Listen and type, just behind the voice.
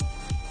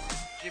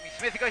Jimmy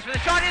Smith goes for the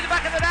shot in the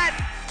back of the net.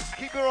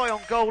 Keep your eye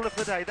on goal of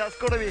the day. That's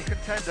got to be a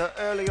contender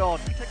early on.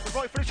 He takes the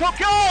right foot shot.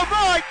 Oh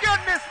my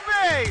goodness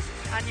me!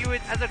 And you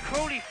would, as a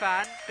Crawley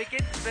fan,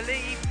 begin to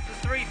believe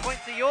the 3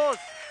 points are yours.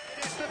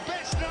 It's the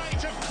best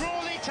night of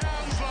Crawley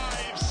Town's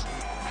lives,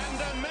 and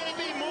there may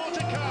be more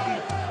to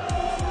come.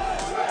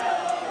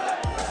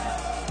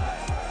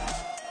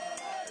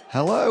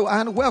 Hello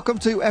and welcome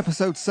to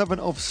episode 7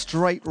 of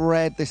Straight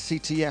Red, the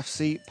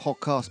CTFC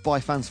podcast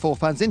by fans for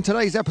fans. In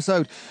today's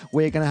episode,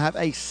 we're going to have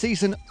a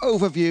season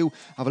overview,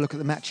 have a look at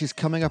the matches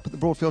coming up at the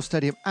Broadfield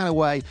Stadium and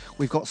away.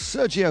 We've got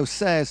Sergio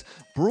says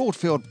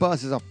Broadfield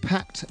Buzz is a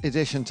packed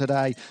edition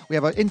today. We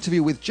have an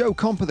interview with Joe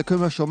Comper, the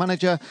commercial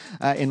manager,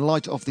 in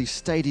light of the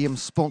stadium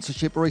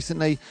sponsorship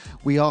recently.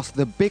 We asked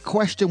the big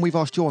question we've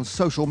asked you on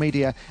social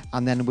media,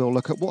 and then we'll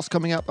look at what's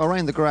coming up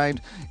around the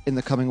ground in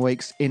the coming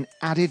weeks in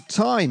added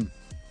time.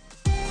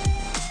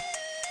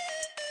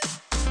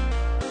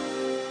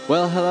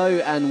 Well, hello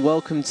and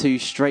welcome to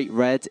Straight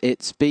Red.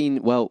 It's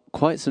been,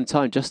 quite some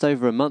time, just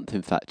over a month,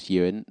 in fact,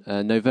 Ewan.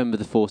 November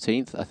the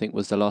 14th, I think,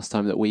 was the last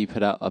time that we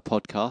put out a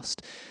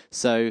podcast.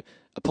 So,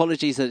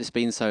 apologies that it's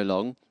been so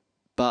long.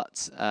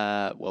 But,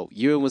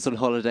 Ewan was on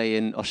holiday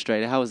in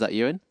Australia. How was that,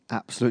 Ewan?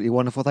 Absolutely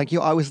wonderful, thank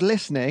you. I was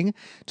listening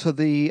to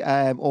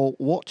or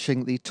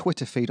watching the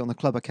Twitter feed on the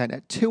club account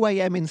at 2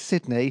 a.m. in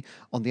Sydney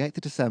on the 8th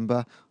of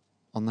December.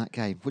 On that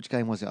game. Which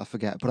game was it? I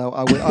forget. But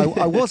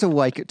I was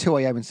awake at 2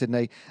 a.m. in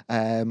Sydney,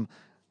 having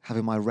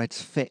my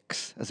Reds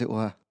fix, as it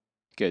were.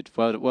 Good.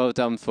 Well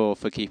done for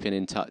keeping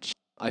in touch.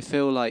 I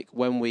feel like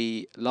when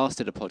we last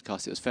did a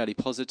podcast, it was fairly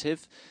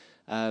positive.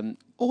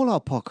 All our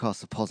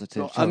podcasts are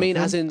positive. I mean,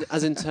 as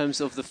in terms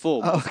of the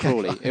form of Okay.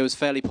 Crawley. It was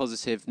fairly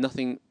positive.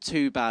 Nothing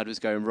too bad was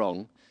going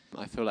wrong.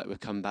 I feel like we've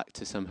come back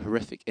to some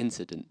horrific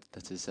incident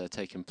that has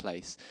taken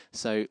place.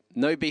 So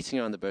no beating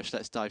around the bush.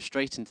 Let's dive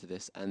straight into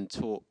this and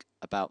talk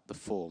about the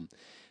form.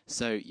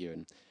 So,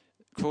 Ewan,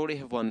 Crawley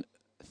have won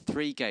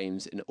 3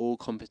 games in all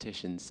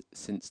competitions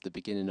since the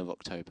beginning of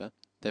October.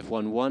 They've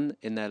won 1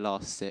 in their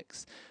last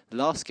 6. The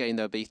last game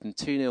they were beaten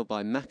 2-0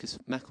 by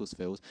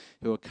Macclesfield,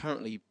 who are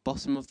currently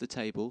bottom of the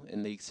table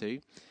in League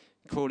 2.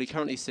 Crawley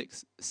currently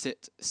sit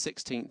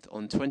 16th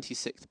on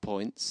 26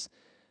 points.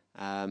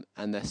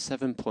 And they're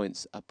 7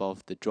 points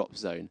above the drop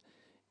zone.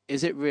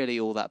 Is it really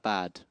all that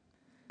bad,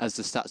 as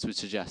the stats would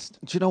suggest?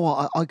 Do you know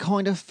what? I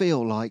kind of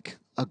feel like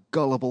a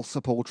gullible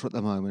supporter at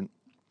the moment.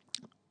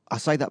 I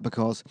say that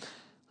because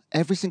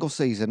every single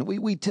season,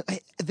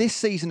 this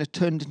season has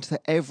turned into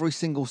every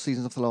single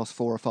season of the last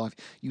 4 or 5.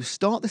 You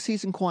start the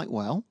season quite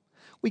well.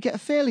 We get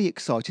fairly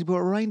excited.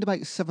 We're around about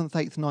 7th,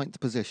 8th, 9th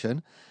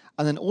position.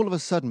 And then all of a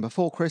sudden,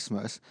 before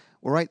Christmas,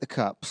 we're out the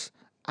Cups.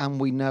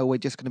 And we know we're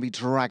just going to be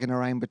dragging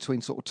around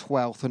between sort of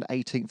 12th and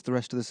 18th the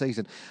rest of the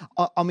season.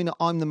 I mean,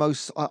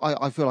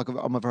 I feel like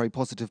I'm a very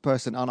positive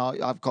person, and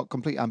I've got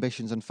complete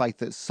ambitions and faith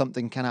that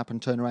something can happen,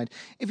 turn around.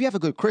 If you have a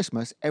good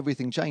Christmas,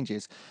 everything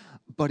changes.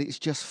 But it's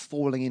just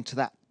falling into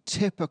that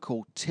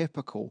typical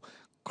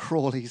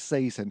Crawley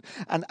season.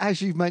 And as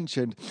you've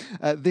mentioned,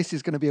 this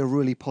is going to be a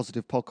really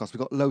positive podcast. We've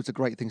got loads of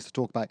great things to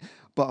talk about,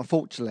 but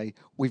unfortunately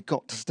we've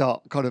got to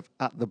start kind of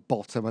at the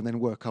bottom and then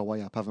work our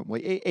way up, haven't we?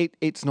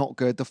 It's not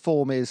good. The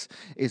form is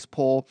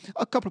poor.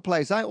 A couple of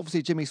players out.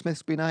 Obviously Jimmy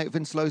Smith's been out,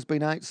 Vince Lowe's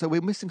been out, so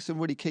we're missing some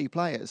really key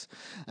players.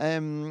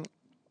 And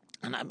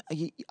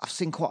I've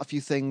seen quite a few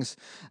things.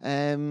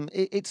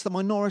 It's the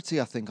minority,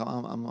 I think.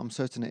 I'm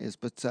certain it is.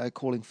 But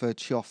calling for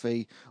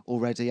Cioffi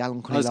already,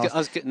 Alan Cunningham. I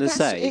was going to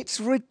say it's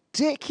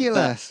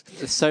ridiculous.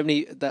 There's so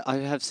many that I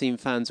have seen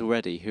fans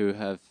already who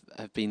have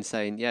been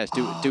saying, "Yes,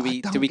 do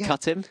we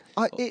cut him?"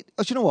 Do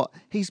you know what?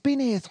 He's been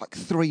here for like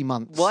 3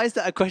 months. Why is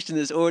that a question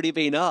that's already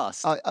been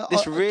asked?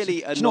 This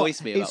really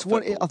annoys me about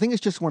football. I think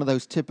it's just one of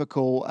those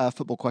typical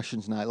football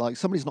questions now. Like,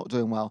 somebody's not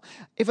doing well.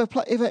 If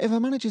a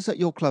manager's at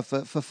your club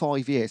for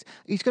 5 years,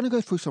 he's going to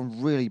go through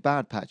some really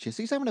bad patches.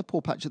 He's having a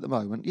poor patch at the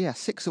moment. Yeah,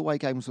 6 away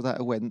games without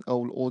a win,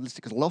 or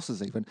 6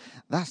 losses even.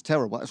 That's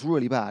terrible. That's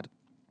really bad.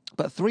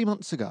 But 3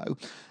 months ago,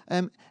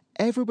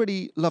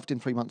 everybody loved him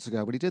 3 months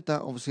ago, but he did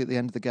that obviously at the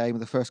end of the game,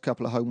 the first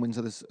couple of home wins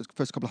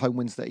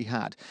that he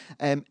had.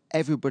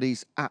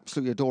 Everybody's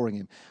absolutely adoring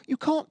him. You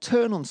can't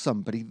turn on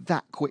somebody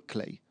that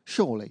quickly.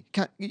 Surely,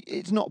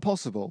 it's not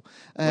possible.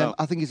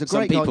 I think he's a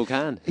great guy. Some people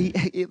can.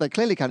 They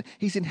clearly can.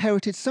 He's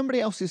inherited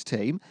somebody else's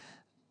team.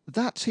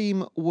 That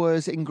team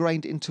was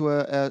ingrained into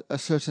a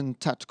certain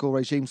tactical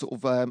regime, sort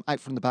of out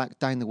from the back,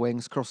 down the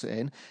wings, cross it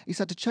in. He's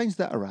had to change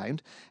that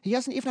around. He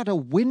hasn't even had a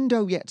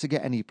window yet to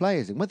get any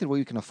players in. Whether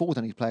we can afford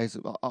any players,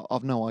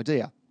 I've no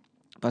idea.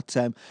 But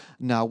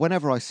no,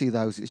 whenever I see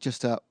those, it's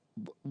just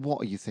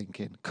what are you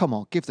thinking? Come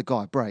on, give the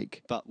guy a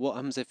break. But what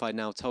happens if I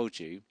now told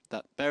you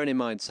that, bearing in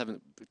mind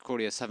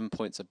Crawley are 7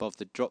 points above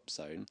the drop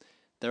zone,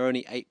 they're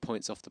only 8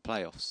 points off the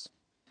playoffs?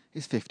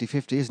 It's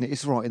 50-50, isn't it?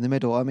 It's right in the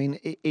middle. I mean,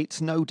 it's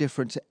no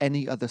different to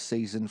any other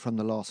season from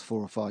the last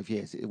 4 or 5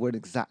 years. We're in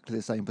exactly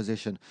the same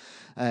position.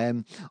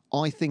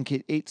 I think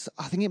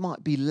I think it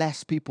might be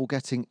less people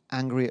getting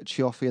angry at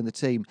Cioffi and the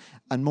team,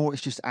 and more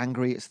it's just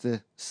angry. It's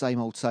the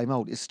same old, same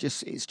old. It's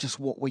just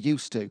what we're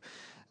used to.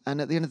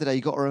 And at the end of the day,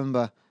 you've got to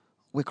remember,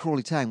 we're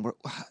Crawley Town.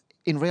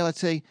 In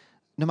reality,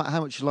 no matter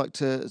how much you like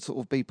to sort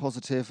of be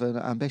positive and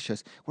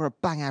ambitious, we're a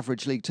bang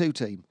average League Two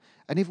team.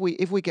 And if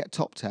we get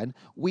top 10,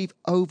 we've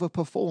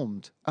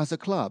overperformed as a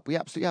club. We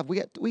absolutely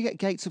have. We get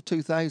gates of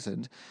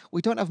 2,000.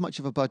 We don't have much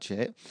of a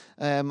budget.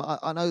 I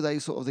know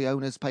the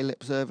owners pay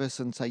lip service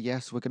and say,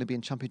 yes, we're going to be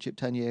in Championship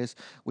 10 years.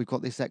 We've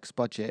got this X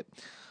budget.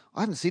 I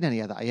haven't seen any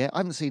of that yet. I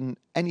haven't seen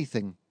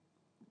anything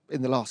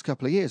in the last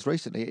couple of years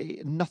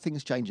recently.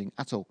 Nothing's changing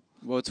at all.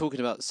 Well, talking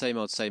about same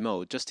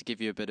old, just to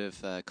give you a bit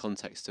of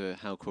context to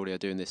how Crawley are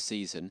doing this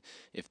season,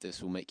 if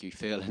this will make you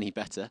feel any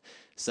better.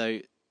 So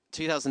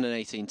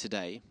 2018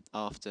 today,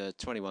 after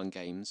 21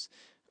 games,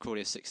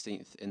 Crawley are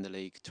 16th in the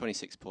league,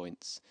 26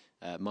 points,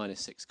 minus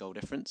 6 goal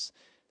difference.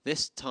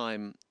 This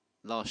time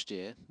last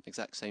year,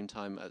 exact same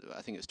time,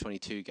 I think it was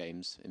 22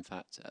 games, in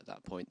fact, at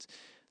that point,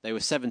 they were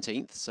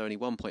 17th, so only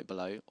 1 point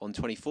below, on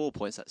 24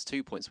 points, that's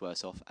 2 points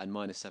worse off, and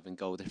minus 7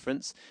 goal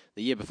difference.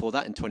 The year before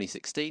that, in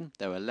 2016,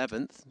 they were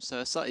 11th, so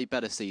a slightly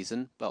better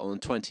season, but on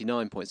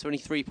 29 points, so only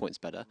 3 points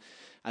better.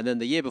 And then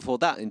the year before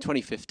that, in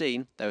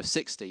 2015, they were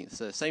 16th,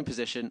 so the same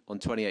position on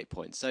 28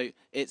 points. So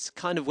it's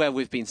kind of where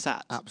we've been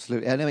sat.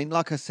 Absolutely. And I mean,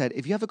 like I said,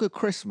 if you have a good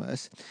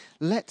Christmas,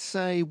 let's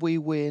say we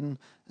win,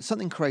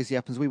 something crazy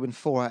happens, we win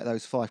 4 out of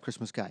those 5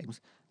 Christmas games,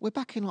 we're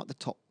back in like the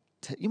top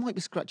 10. You might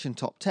be scratching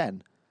top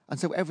 10. And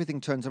so everything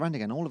turns around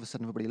again. All of a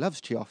sudden, everybody loves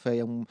Chioffi,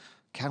 and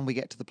can we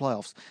get to the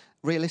playoffs?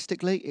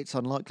 Realistically, it's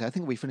unlikely. I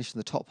think if we finish in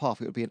the top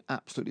half, it would be an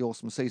absolutely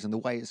awesome season. The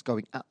way it's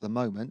going at the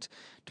moment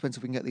depends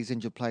if we can get these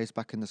injured players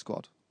back in the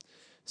squad.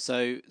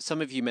 So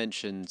some of you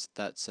mentioned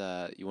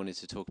that you wanted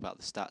to talk about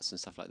the stats and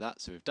stuff like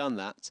that. So we've done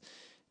that.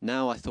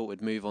 Now I thought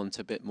we'd move on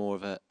to a bit more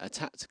of a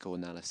tactical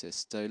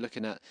analysis. So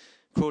looking at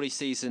Crawley's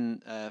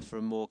season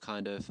from more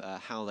kind of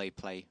how they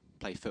play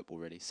football,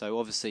 really. So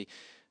obviously,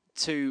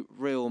 2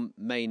 real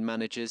main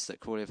managers that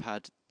Crawley have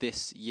had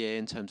this year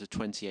in terms of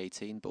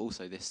 2018, but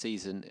also this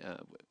season.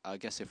 I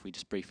guess if we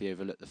just briefly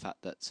overlook the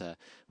fact that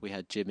we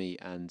had Jimmy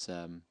and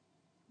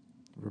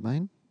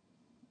Romain?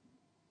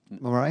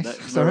 Morais,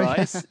 sorry.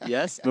 Morais,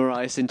 yes,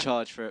 Morais in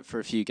charge for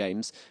a few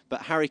games.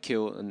 But Harry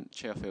Kewell and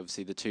Chioffi,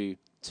 obviously the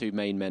two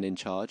main men in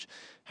charge.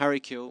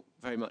 Harry Kewell,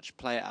 very much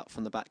play it out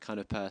from the back kind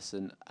of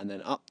person, and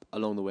then up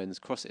along the wings,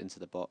 cross it into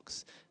the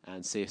box,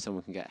 and see if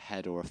someone can get a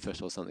head or a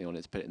foot or something on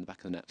it to put it in the back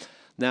of the net.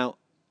 Now,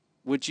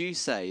 would you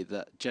say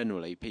that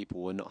generally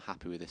people were not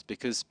happy with this?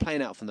 Because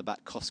playing out from the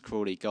back cost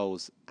Crawley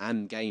goals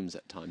and games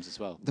at times as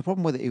well. The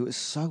problem with it was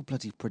so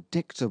bloody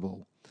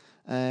predictable.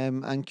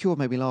 And Kewell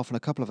made me laugh on a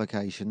couple of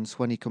occasions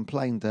when he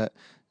complained that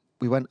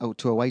we went out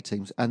to away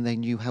teams and they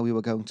knew how we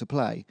were going to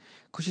play.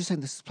 Because you're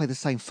saying this play the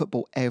same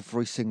football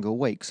every single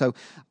week. So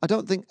I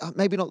don't think,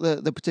 maybe not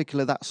the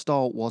particular, that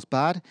style was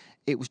bad.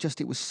 It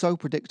was so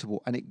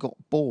predictable and it got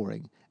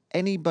boring.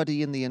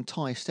 Anybody in the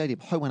entire stadium,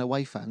 home and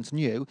away fans,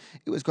 knew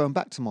it was going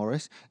back to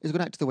Morris, it was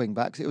going out to the wing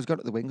backs, it was going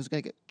to the wing, it was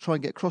going to try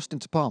and get crossed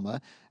into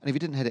Palmer, and if he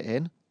didn't hit it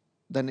in,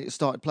 then it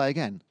started play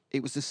again.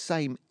 It was the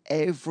same.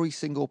 Every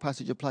single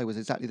passage of play was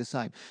exactly the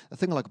same. The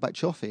thing I like about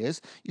Chioffi is,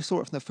 you saw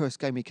it from the first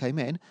game he came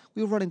in,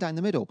 we were running down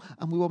the middle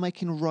and we were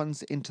making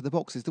runs into the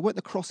boxes. There weren't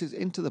the crosses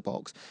into the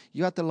box.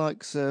 You had the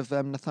likes of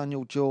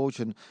Nathaniel George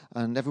and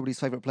everybody's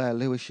favourite player,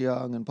 Lewis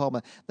Young and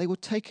Palmer. They were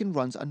taking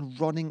runs and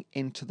running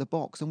into the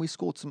box, and we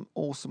scored some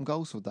awesome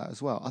goals with that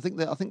as well. I think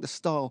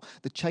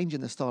the change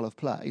in the style of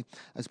play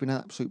has been an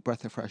absolute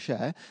breath of fresh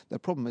air. The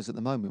problem is at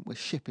the moment we're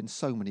shipping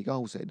so many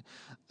goals in,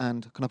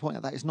 and can I point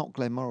out that it's not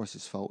Glenn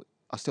Morris's fault.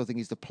 I still think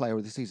he's the player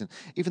of the season.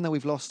 Even though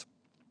we've lost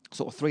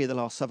sort of 3 of the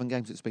last 7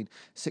 games, it's been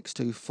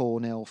 6-2,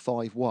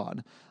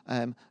 4-0,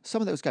 5-1.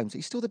 Some of those games,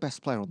 he's still the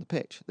best player on the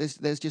pitch.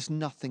 There's just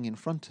nothing in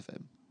front of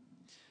him.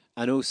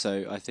 And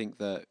also, I think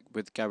that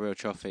with Gabriel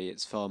Chioffi,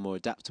 it's far more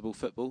adaptable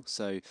football.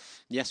 So,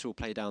 yes, we'll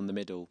play down the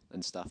middle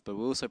and stuff, but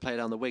we'll also play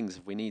down the wings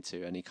if we need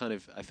to. And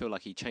I feel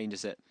like he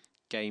changes it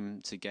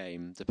game to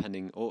game,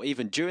 depending, or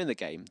even during the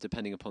game,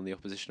 depending upon the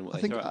opposition and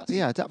what they throw at us.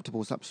 Yeah, adaptable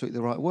is absolutely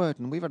the right word.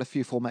 And we've had a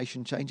few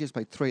formation changes,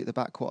 played 3 at the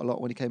back quite a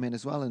lot when he came in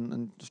as well,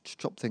 and just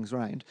chopped things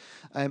around.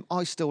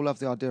 I still love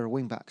the idea of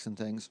wing backs and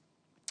things.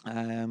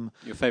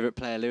 Your favourite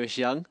player, Lewis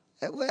Young?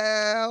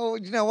 Well,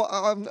 you know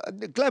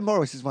what? Glenn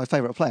Morris is my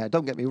favourite player.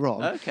 Don't get me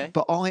wrong. Okay.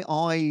 But I'm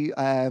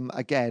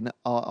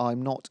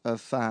not a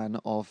fan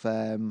of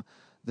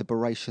the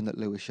beration that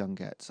Lewis Young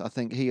gets. I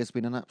think he has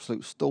been an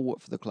absolute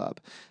stalwart for the club.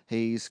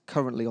 He's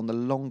currently on the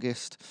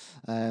longest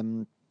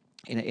in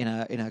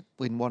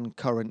one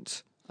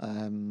current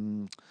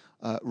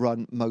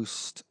run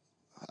most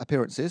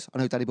appearances. I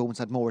know Danny Ballman's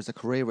had more as a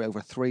career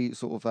over 3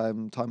 sort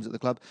of times at the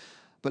club.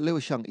 But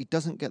Lewis Young, he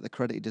doesn't get the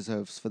credit he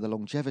deserves for the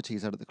longevity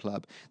he's had at the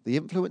club, the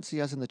influence he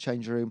has in the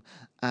changing room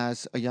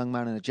as a young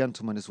man and a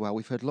gentleman as well.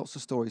 We've heard lots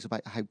of stories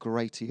about how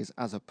great he is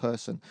as a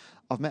person.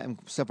 I've met him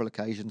several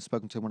occasions,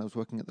 spoken to him when I was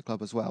working at the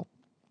club as well.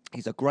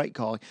 He's a great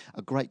guy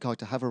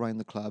to have around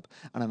the club,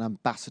 and an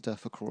ambassador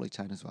for Crawley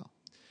Town as well.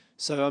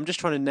 So I'm just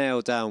trying to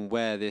nail down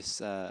where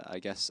this,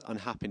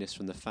 unhappiness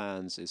from the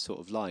fans is sort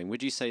of lying.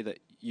 Would you say that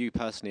you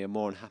personally are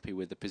more unhappy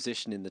with the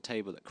position in the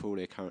table that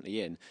Crawley are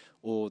currently in,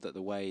 or that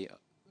the way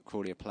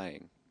Crawley are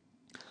playing?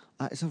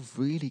 It's a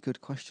really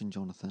good question,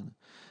 Jonathan.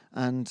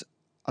 And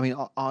I mean,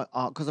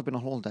 because I've been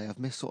on holiday, I've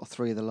missed sort of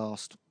 3 of the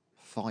last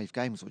 5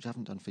 games, which I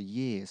haven't done for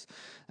years.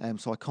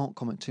 So I can't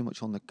comment too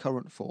much on the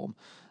current form.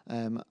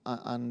 And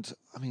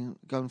I mean,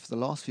 going for the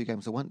last few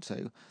games I went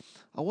to,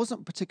 I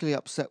wasn't particularly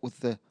upset with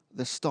the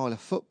style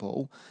of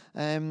football.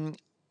 It's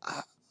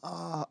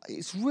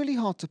really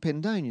hard to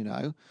pin down, you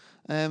know.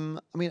 I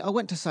mean, I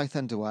went to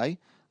Southend away,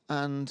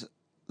 and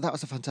that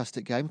was a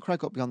fantastic game. Craig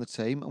got behind the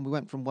team, and we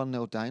went from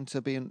 1-0 down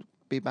to be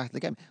back in the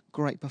game.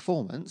 Great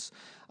performance.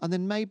 And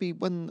then maybe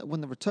when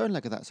the return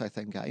leg of that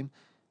Southend game,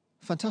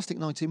 fantastic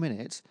 90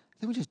 minutes,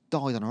 then we just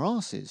died on our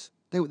arses.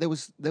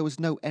 There was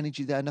no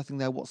energy there, nothing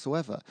there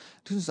whatsoever.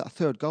 As soon as that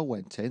third goal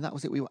went in, that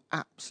was it. We were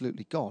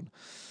absolutely gone.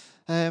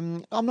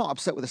 I'm not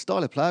upset with the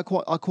style of play. I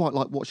quite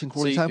like watching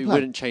Crawley Town play. So you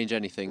wouldn't change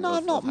anything? No,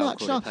 not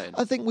much. No. Playing?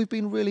 I think we've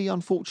been really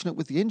unfortunate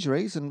with the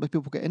injuries and with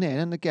people getting in.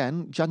 And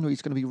again, January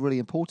is going to be really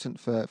important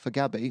for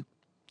Gabby.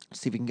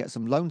 See if we can get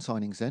some loan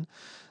signings in.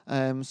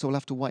 So we'll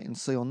have to wait and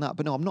see on that.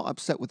 But no, I'm not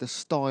upset with the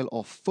style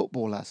of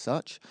football as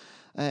such.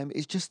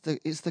 It's just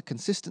the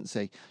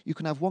consistency. You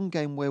can have one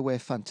game where we're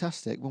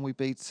fantastic when we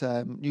beat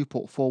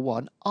Newport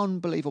 4-1,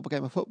 unbelievable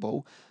game of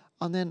football,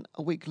 and then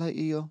a week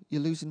later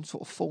you're losing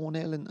sort of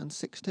 4-0 and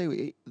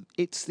 6-2.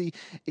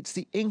 It's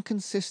the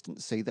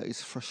inconsistency that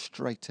is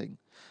frustrating.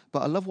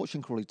 But I love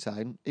watching Crawley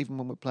Town, even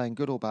when we're playing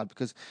good or bad,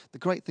 because the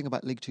great thing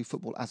about League 2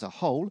 football as a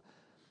whole,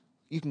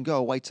 you can go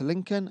away to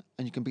Lincoln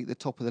and you can beat the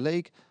top of the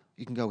league.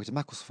 You can go away to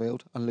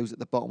Macclesfield and lose at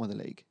the bottom of the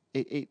league.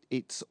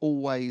 It's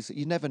always,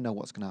 you never know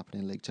what's going to happen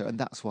in League 2, and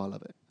that's why I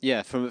love it.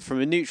 Yeah,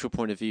 from a neutral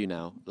point of view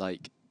now,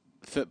 like,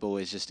 football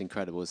is just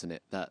incredible, isn't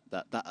it? That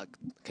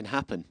can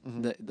happen.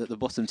 Mm-hmm. That the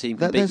bottom team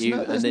can beat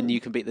you, and then you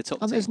can beat the top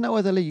team. And there's no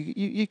other league.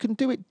 You can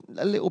do it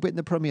a little bit in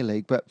the Premier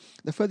League, but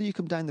the further you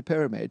come down the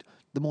pyramid,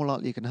 the more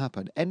likely it can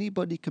happen.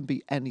 Anybody can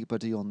beat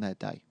anybody on their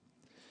day.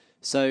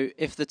 So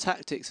if the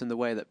tactics and the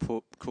way that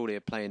Crawley are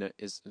playing it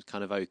is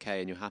kind of okay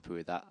and you're happy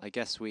with that, I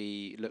guess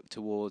we look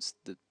towards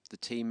the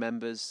team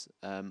members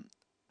and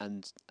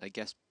I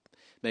guess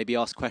maybe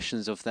ask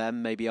questions of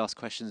them, maybe ask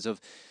questions of,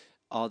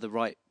 are the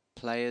right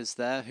players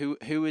there? Who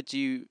would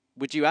you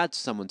add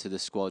someone to the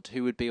squad?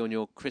 Who would be on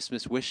your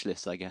Christmas wish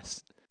list, I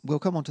guess? We'll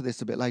come on to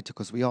this a bit later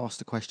because we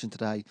asked a question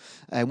today,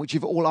 which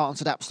you've all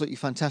answered absolutely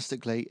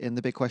fantastically in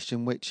the big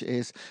question, which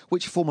is,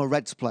 which former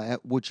Reds player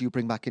would you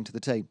bring back into the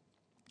team?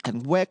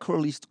 And where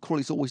Crawley's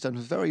always done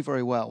very,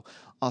 very well,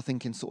 I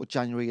think in sort of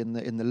January in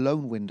the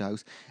loan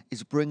windows,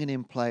 is bringing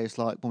in players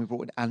like when we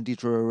brought in Andy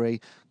Drury,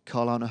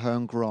 Carl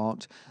Ahern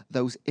Grant,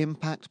 those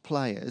impact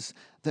players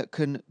that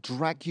can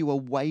drag you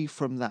away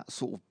from that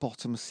sort of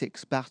bottom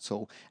 6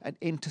 battle and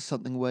into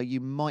something where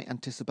you might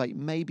anticipate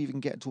maybe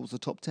even get towards the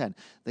top 10.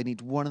 They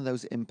need one of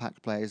those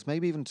impact players,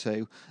 maybe even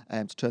 2,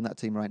 to turn that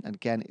team around. And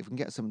again, if we can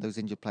get some of those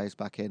injured players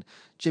back in,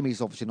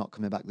 Jimmy's obviously not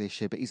coming back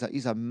this year, but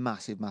he's a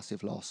massive,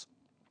 massive loss.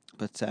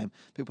 But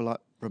people like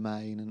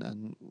Romain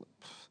and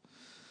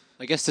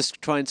I guess to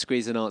try and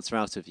squeeze an answer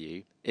out of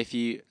you, if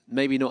you,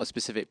 maybe not a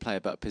specific player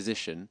but a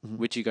position, mm-hmm.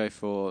 would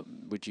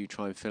you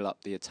try and fill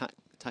up the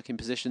attacking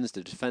positions,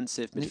 the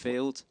defensive,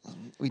 midfield?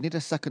 We need a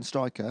second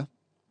striker,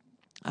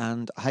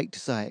 and I hate to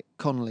say it,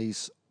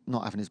 Connolly's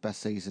not having his best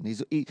season.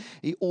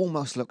 He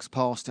almost looks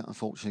past it,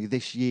 unfortunately,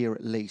 this year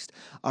at least.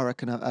 I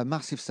reckon a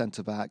massive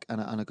centre-back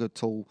and a good,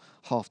 tall,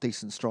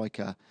 half-decent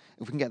striker,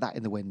 if we can get that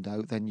in the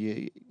window, then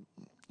you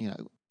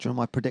know, do you know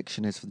what my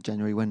prediction is for the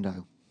January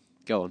window?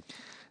 Go on.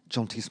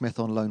 Jonty Smith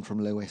on loan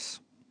from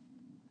Lewis.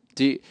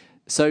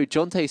 So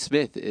Jonty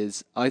Smith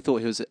I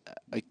thought he was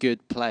a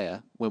good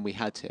player when we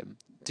had him.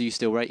 Do you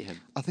still rate him?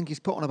 I think he's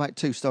put on about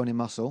 2 stone in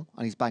muscle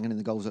and he's banging in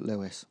the goals at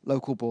Lewis.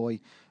 Local boy.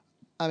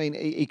 I mean,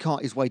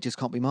 his wages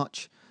can't be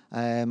much.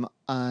 And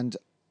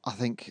I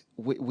think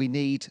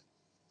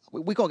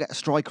we've got to get a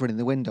striker in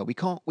the window.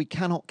 We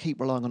cannot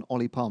keep relying on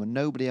Ollie Palmer.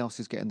 Nobody else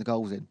is getting the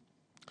goals in.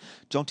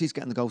 Jonty's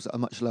getting the goals at a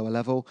much lower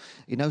level.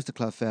 He knows the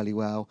club fairly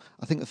well.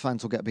 I think the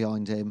fans will get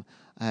behind him.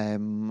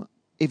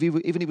 If he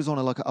was on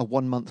a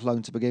 1-month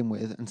loan to begin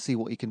with, and see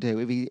what he can do.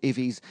 If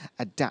he's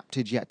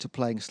adapted yet to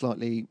playing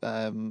slightly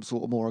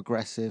sort of more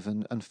aggressive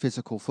and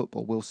physical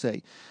football, we'll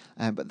see.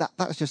 But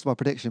that's just my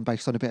prediction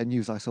based on a bit of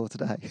news I saw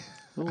today.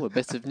 Oh, a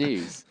bit of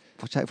news.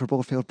 Watch out for a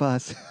Broadfield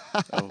buzz.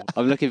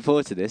 I'm looking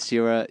forward to this.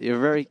 You're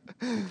very,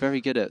 very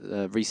good at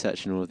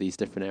researching all of these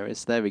different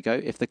areas. There we go.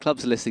 If the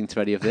club's listening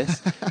to any of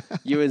this,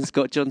 Ewan's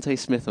got Jonty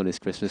Smith on his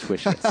Christmas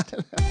wish list.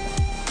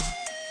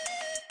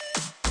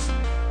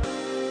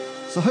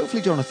 So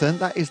hopefully, Jonathan,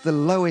 that is the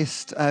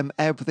lowest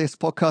ebb this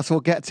podcast will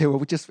get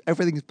to.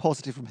 Everything's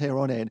positive from here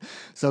on in.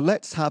 So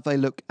let's have a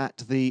look at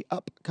the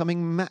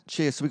upcoming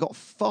matches. So we've got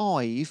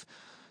 5.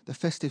 The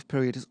festive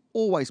period is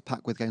always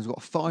packed with games. We've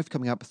got 5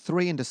 coming up,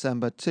 3 in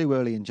December, 2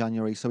 early in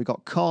January. So we've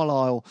got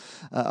Carlisle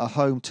at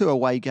home, 2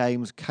 away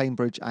games,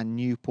 Cambridge and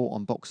Newport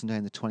on Boxing Day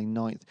on the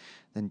 29th.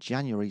 Then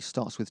January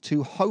starts with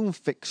 2 home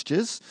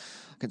fixtures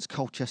against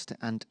Colchester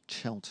and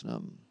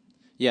Cheltenham.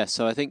 Yeah,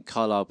 so I think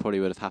Carlisle probably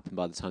would have happened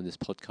by the time this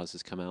podcast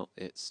has come out.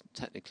 It's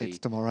technically It's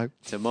tomorrow.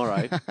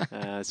 Tomorrow.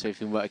 So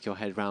if you can work your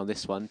head around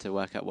this one to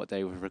work out what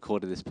day we've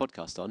recorded this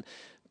podcast on.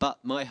 But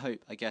my hope,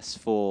 I guess,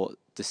 for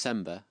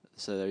December,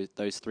 so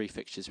those 3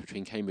 fixtures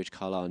between Cambridge,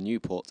 Carlisle and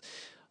Newport,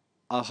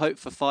 I'll hope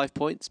for 5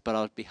 points, but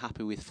I'd be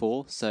happy with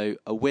 4. So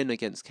a win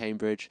against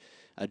Cambridge,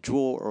 a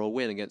draw or a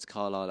win against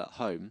Carlisle at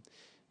home,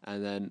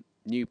 and then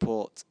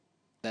Newport,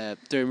 they're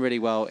doing really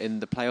well in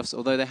the playoffs,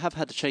 although they have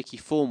had a shaky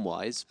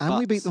form-wise. And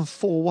we beat them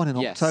 4-1 in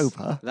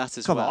October. That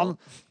as Come well. on.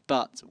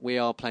 But we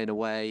are playing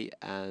away,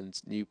 and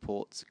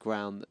Newport's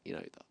ground, the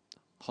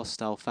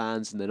hostile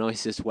fans in the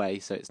nicest way,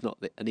 so it's not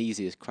an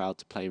easiest crowd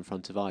to play in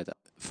front of either.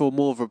 For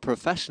more of a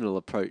professional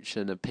approach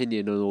and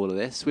opinion on all of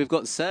this, we've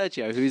got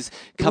Sergio, who's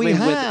coming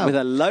with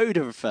a load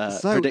of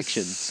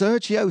predictions.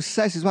 Sergio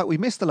says as well, we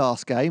missed the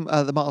last game,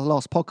 the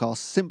last podcast,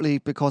 simply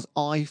because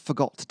I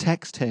forgot to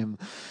text him.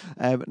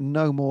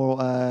 No more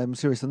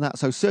serious than that.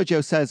 So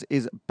Sergio says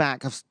is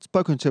back. I've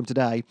spoken to him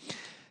today.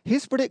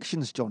 His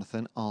predictions,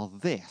 Jonathan, are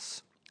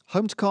this.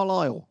 Home to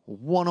Carlisle,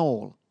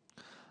 1-1.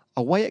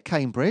 Away at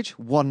Cambridge,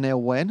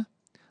 1-0 win.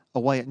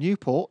 Away at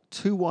Newport,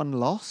 2-1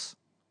 loss.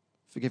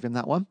 Forgive him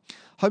that one.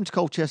 Home to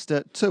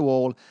Colchester,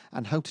 2-2.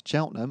 And home to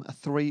Cheltenham, a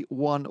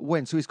 3-1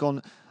 win. So he's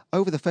gone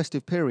over the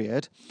festive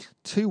period,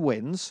 2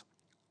 wins,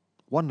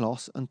 1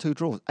 loss and 2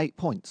 draws. 8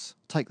 points.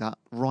 Take that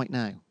right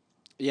now.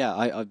 Yeah,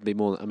 I'd be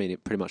more... I mean,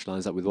 it pretty much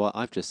lines up with what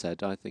I've just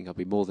said. I think I'll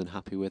be more than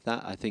happy with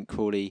that. I think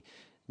Crawley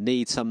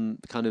need some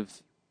kind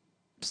of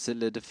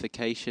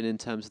solidification in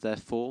terms of their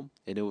form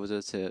in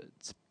order to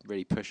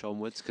really push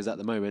onwards, because at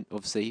the moment,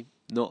 obviously,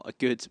 not a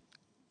good...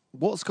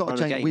 What's got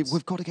to change?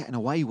 We've got to get an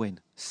away win.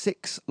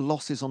 6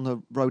 losses on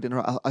the road in a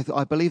row.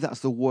 I believe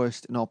that's the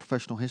worst in our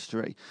professional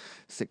history.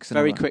 6 in a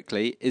row. Very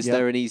quickly, is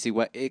there an easy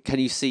way? Can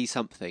you see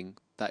something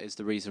that is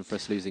the reason for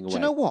us losing away? Do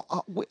you know what?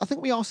 I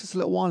think we asked this a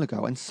little while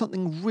ago, and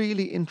something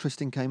really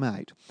interesting came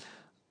out.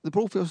 The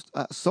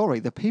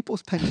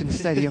People's Pension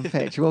Stadium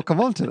pitch, we'll come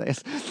on to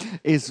this,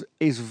 is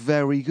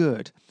very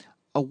good.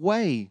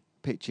 Away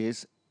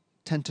pitches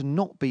tend to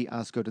not be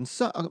as good. And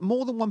so,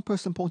 more than one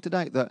person pointed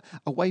out that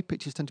away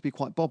pitches tend to be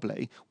quite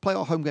bobbly. Play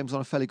our home games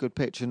on a fairly good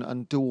pitch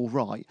and do all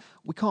right.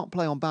 We can't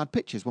play on bad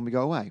pitches when we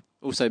go away.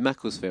 Also,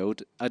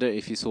 Macclesfield, I don't know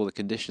if you saw the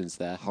conditions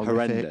there.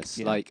 Horrendous.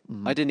 Yeah.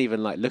 I didn't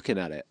even like looking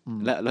at it,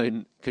 let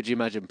alone could you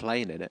imagine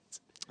playing in it?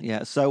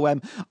 Yeah, so,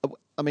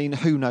 I mean,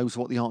 who knows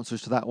what the answer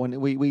is to that one.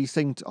 We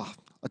seem to...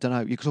 I don't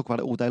know, you could talk about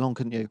it all day long,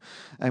 couldn't you?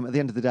 At the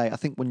end of the day, I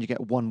think when you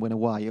get 1 win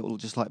away, it will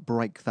just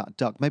break that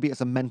duck. Maybe it's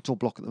a mental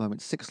block at the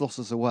moment. 6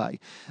 losses away.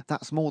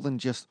 That's more than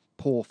just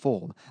poor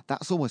form.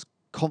 That's almost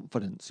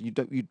confidence.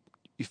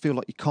 You feel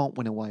like you can't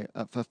win away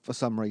for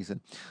some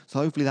reason. So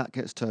hopefully that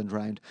gets turned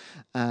around.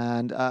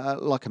 And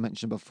like I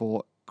mentioned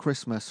before,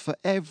 Christmas for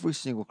every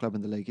single club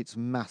in the league, it's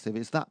massive.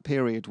 It's that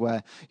period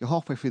where you're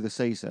halfway through the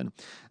season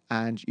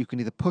and you can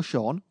either push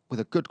on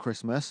with a good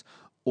Christmas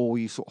or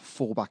you sort of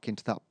fall back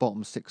into that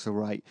bottom 6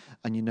 or 8.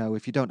 And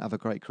if you don't have a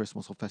great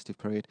Christmas or festive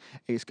period,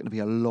 it's going to be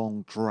a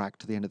long drag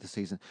to the end of the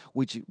season,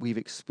 which we've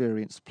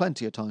experienced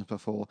plenty of times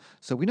before.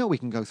 So we know we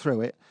can go through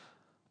it,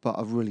 but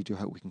I really do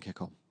hope we can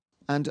kick on.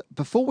 And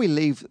before we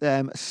leave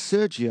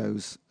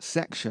Sergio's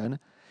section,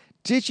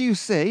 did you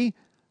see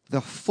the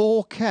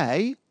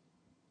 4K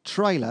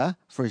trailer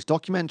for his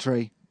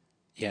documentary?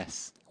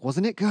 Yes.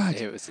 Wasn't it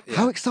good? It was. Yeah.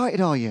 How excited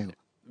are you?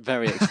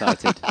 Very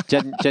excited.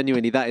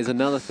 Genuinely, that is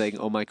another thing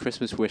on my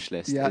Christmas wish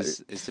list,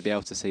 is to be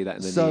able to see that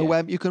in the new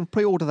year. So you can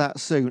pre-order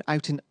that soon,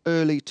 out in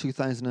early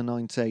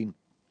 2019.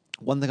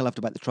 One thing I loved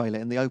about the trailer,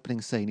 in the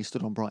opening scene, he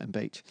stood on Brighton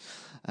Beach.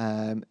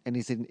 And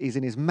he's in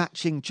his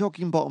matching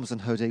jogging bottoms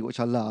and hoodie, which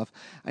I love.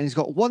 And he's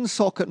got one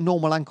sock at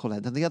normal ankle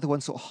length and the other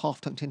one sort of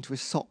half tucked into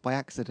his sock by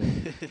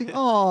accident.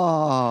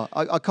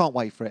 I can't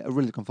wait for it. I'm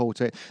really looking forward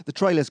to it. The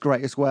trailer's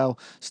great as well,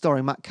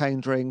 starring Matt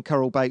Caindring,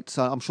 Carol Bates.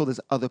 I'm sure there's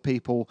other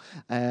people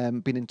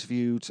been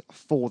interviewed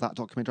for that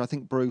documentary. I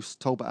think Bruce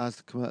Talbot,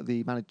 as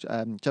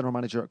the general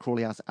manager at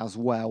Crawley, as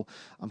well.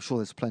 I'm sure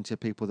there's plenty of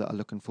people that are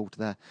looking forward to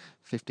their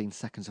 15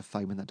 seconds of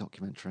fame in that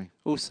documentary.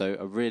 Also,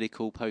 a really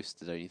cool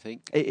poster, don't you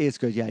think? It is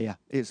good, yeah.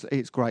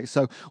 It's great.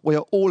 So we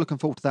are all looking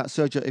forward to that.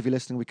 Sergio, if you're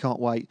listening, we can't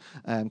wait.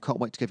 Can't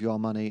wait to give you our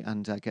money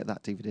and get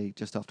that DVD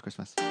just after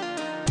Christmas.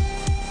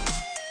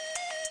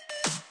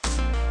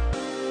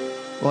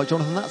 Right,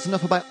 Jonathan, that's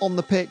enough about On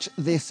the Pitch.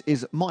 This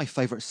is my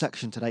favourite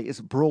section today. It's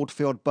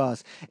Broadfield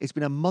Buzz. It's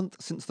been a month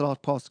since the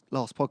last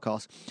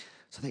podcast.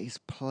 So there is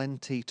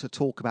plenty to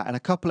talk about. And a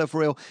couple of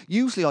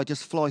usually I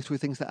just fly through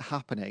things that are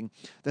happening.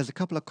 There's a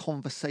couple of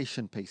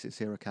conversation pieces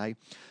here, okay?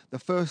 The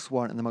first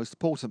one and the most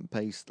important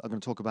piece that I'm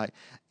going to talk about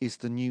is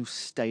the new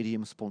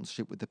stadium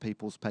sponsorship with the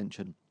People's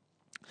Pension.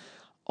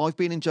 I've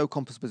been in Joe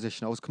Comper's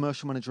position. I was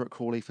commercial manager at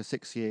Crawley for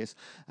 6 years.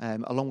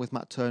 Along with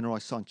Matt Turner, I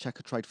signed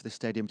Checkatrade for the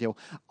stadium deal.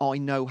 I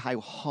know how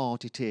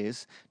hard it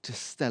is to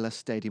sell a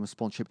stadium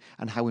sponsorship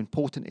and how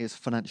important it is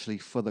financially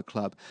for the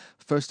club.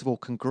 First of all,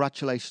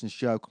 congratulations,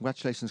 Joe.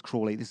 Congratulations,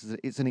 Crawley.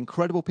 It's an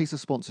incredible piece of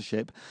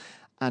sponsorship.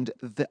 And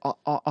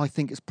I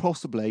think it's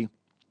possibly...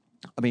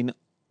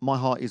 my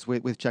heart is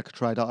with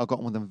Checkatrade. I got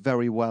on with them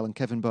very well, and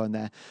Kevin Byrne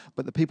there.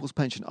 But the People's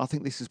Pension, I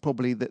think this is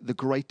probably the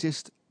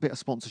greatest bit of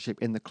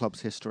sponsorship in the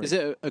club's history. Is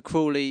it a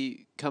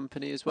Crawley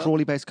company as well?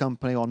 Crawley-based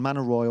company on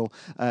Manor Royal,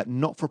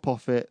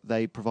 not-for-profit.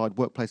 They provide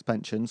workplace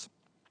pensions.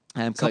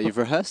 So you've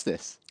rehearsed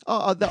this?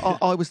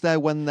 I was there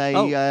when they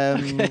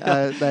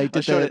they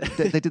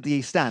did the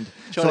East Stand.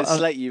 Trying to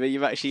slate you, but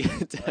you've actually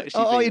been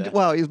there.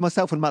 Well, it was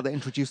myself and Matt that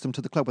introduced them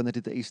to the club when they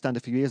did the East Stand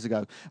a few years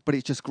ago. But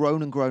it's just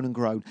grown and grown and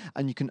grown,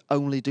 and you can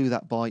only do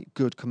that by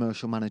good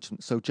commercial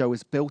management. So Joe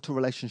has built a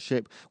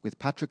relationship with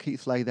Patrick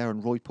Heathley there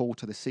and Roy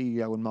Porter, the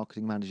CEO and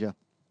marketing manager.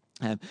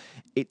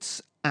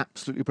 It's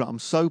absolutely brilliant. I'm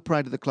so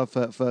proud of the club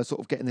for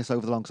sort of getting this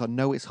over the line, because I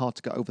know it's hard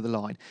to get over the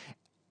line.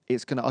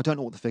 I don't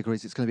know what the figure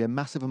is, it's going to be a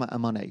massive amount of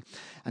money.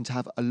 And to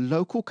have a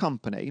local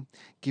company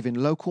giving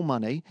local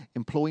money,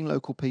 employing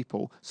local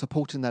people,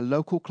 supporting their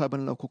local club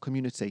and local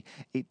community,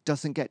 it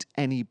doesn't get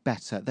any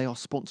better. They are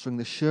sponsoring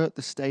the shirt,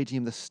 the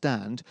stadium, the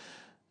stand.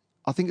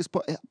 I don't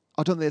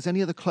think there's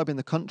any other club in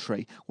the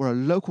country where a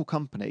local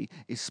company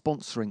is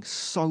sponsoring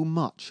so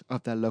much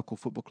of their local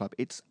football club.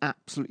 It's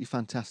absolutely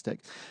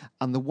fantastic.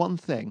 And the one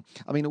thing,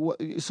 I mean,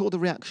 you saw the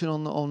reaction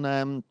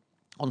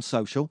on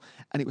social,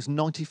 and it was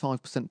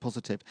 95%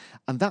 positive.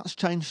 And that's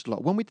changed a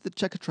lot. When we did the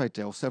Checkatrade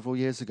deal several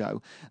years ago,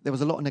 there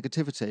was a lot of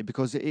negativity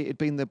because it had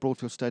been the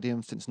Broadfield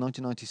Stadium since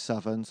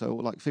 1997, so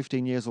like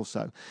 15 years or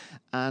so.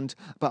 But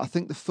I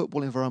think the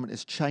football environment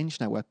has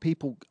changed now, where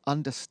people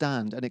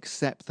understand and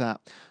accept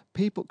that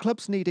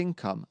clubs need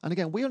income. And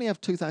again, we only have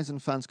 2,000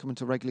 fans coming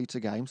to regularly to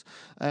games,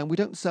 and we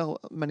don't sell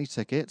many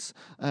tickets,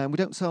 and we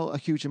don't sell a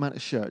huge amount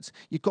of shirts.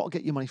 You've got to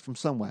get your money from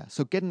somewhere.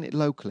 So getting it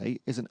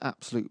locally is an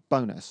absolute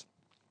bonus.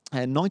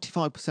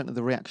 95% of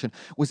the reaction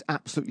was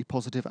absolutely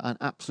positive, and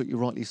absolutely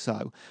rightly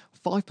so.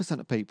 5%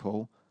 of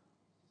people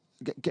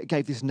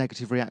gave this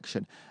negative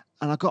reaction,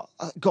 and I got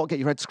to get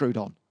your head screwed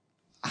on.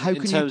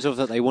 In terms of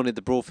that they wanted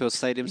the Broadfield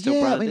Stadium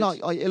still branded? Yeah,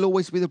 I mean, it'll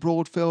always be the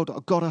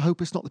Broadfield. God, I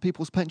hope it's not the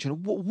People's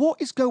Pension.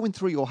 What is going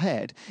through your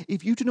head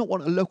if you do not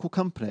want a local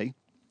company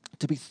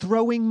to be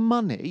throwing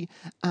money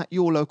at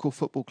your local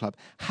football club?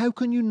 How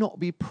can you not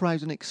be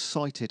proud and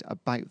excited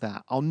about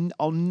that?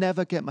 I'll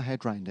never get my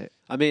head around it.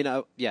 I mean,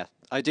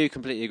 I do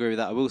completely agree with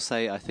that. I will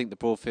say I think the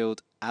Broadfield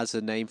as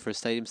a name for a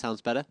stadium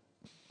sounds better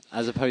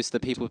as opposed to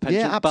the People's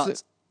Pension. Yeah,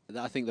 absolutely. But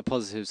I think the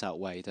positives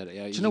outweigh, don't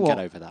it? You know what?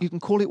 Get over that. You can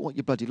call it what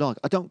you bloody like.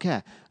 I don't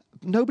care.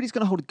 Nobody's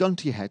going to hold a gun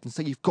to your head and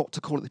say you've got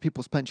to call it the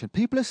People's Pension.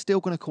 People are still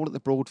going to call it the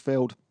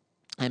Broadfield.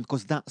 And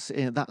because that's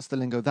the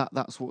lingo,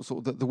 that's what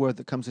sort of the word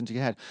that comes into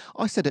your head.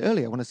 I said it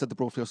earlier when I said the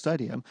Broadfield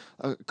Stadium,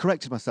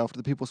 corrected myself to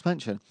the People's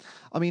Pension.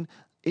 I mean,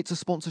 it's a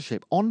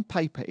sponsorship. On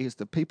paper, it's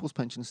the People's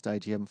Pension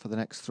Stadium for the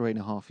next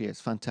 3.5 years.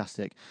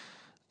 Fantastic.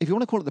 If you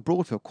want to call it the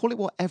Broadfield, call it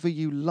whatever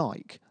you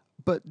like,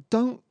 but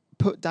don't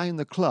put down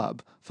the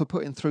club for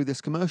putting through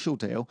this commercial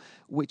deal,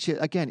 which,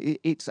 again,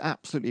 it's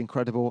absolutely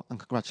incredible, and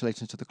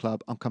congratulations to the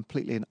club. I'm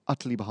completely and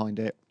utterly behind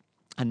it,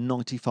 and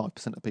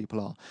 95% of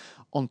people are.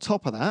 On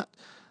top of that,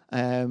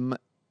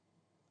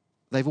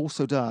 they've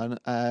also done,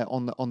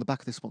 on the back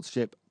of this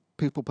sponsorship,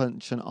 People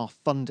Pension are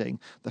funding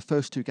the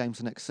first 2 games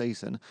of next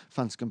season.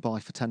 Fans can buy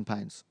for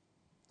 £10,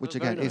 which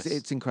again nice.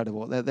 it's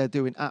incredible. They're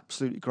doing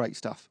absolutely great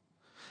stuff.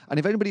 And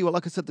if anybody,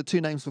 like I said, the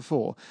 2 names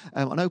before,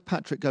 I know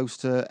Patrick goes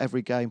to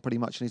every game pretty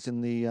much, and he's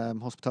in the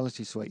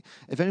hospitality suite.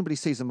 If anybody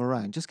sees him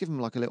around, just give him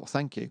like a little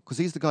thank you, because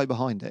he's the guy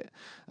behind it,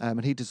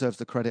 and he deserves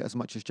the credit as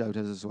much as Joe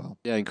does as well.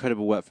 Yeah,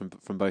 incredible work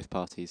from both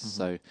parties.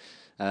 Mm-hmm.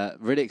 So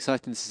really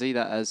exciting to see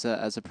that as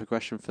a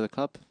progression for the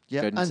club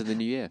going into the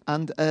new year.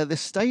 And the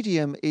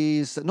stadium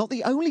is not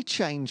the only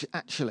change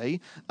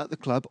actually at the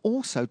club.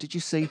 Also, did you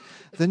see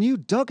the new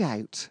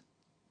dugout?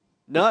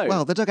 No.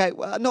 Well, the dugout...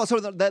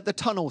 the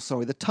tunnel,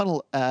 sorry. The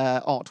tunnel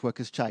artwork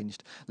has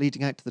changed,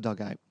 leading out to the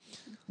dugout.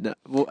 No,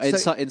 well,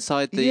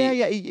 inside the... Yeah,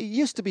 it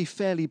used to be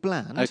fairly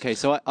bland. Okay,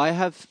 so I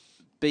have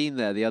been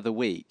there the other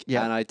week,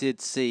 and I did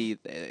see...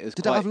 Did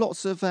it have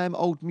lots of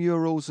old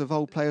murals of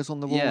old players on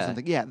the walls and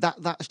things? Yeah,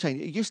 that's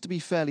changed. It used to be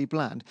fairly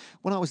bland.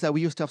 When I was there,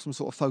 we used to have some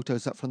sort of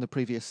photos up from the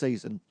previous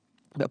season.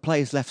 But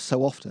players left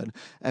so often,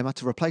 had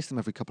to replace them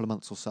every couple of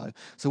months or so.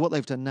 So what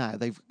they've done now,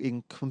 they've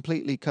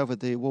completely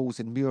covered the walls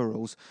in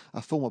murals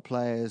of former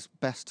players,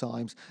 best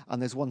times, and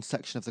there's one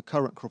section of the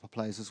current crop of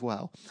players as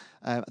well.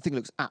 I think it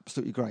looks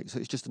absolutely great. So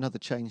it's just another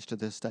change to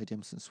the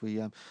stadium since we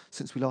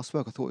last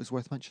spoke. I thought it was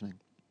worth mentioning.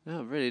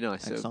 Oh, really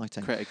nice.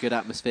 Exciting. It'll create a good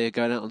atmosphere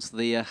going out onto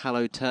the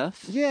hallowed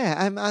turf.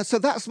 Yeah, so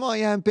that's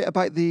my bit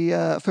about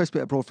the first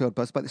bit of Broadfield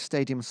Buzz, about the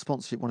stadium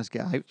sponsorship want us to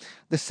get out.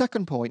 The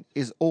second point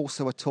is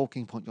also a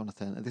talking point,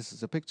 Jonathan. This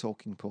is a big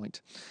talking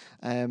point.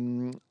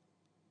 Now,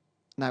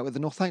 at the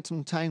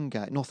Northampton Town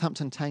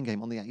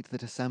game on the 8th of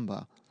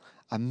December,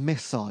 a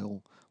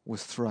missile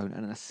was thrown at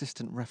an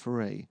assistant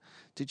referee.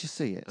 Did you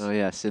see it? Oh,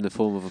 yes, in the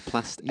form of a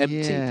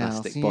empty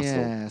plastic bottle.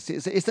 Yes,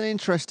 it's an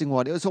interesting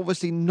one. It was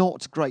obviously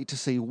not great to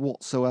see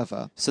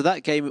whatsoever. So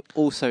that game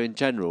also, in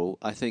general,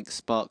 I think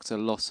sparked a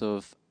lot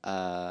of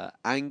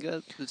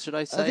anger, should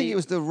I say? I think it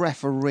was the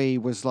referee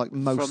was like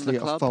mostly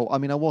at fault. I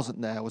mean, I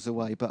wasn't there, I was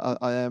away,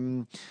 but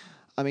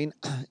I mean,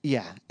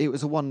 yeah, it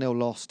was a 1-0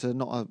 loss to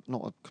not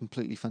a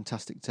completely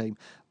fantastic team,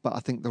 but I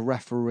think the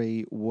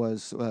referee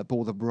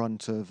bore the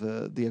brunt of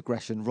the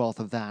aggression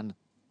rather than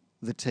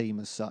the team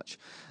as such.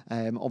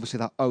 Obviously,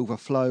 that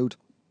overflowed.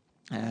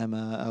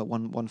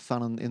 One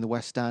fan in the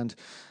West Stand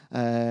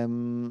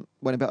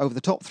went a bit over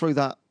the top through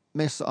that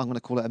miss. I'm going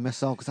to call it a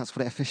missile because that's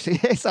what it officially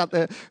is at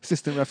the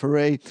assistant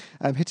referee.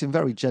 Hit him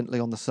very gently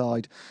on the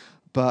side.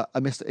 But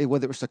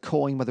whether it's a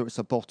coin, whether it's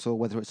a bottle,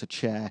 whether it's a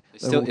chair,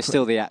 It's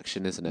still the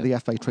action, isn't it? The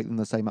FA treat them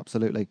the same,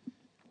 absolutely.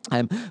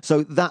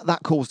 So that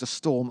caused a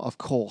storm, of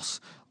course,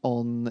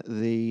 on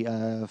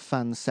the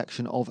fans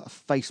section of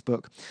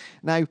Facebook.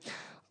 Now,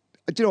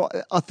 do you know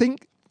what? I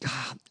think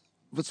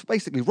was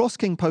basically Ross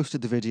King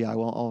posted the video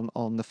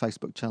on the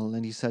Facebook channel,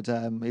 and he said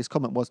his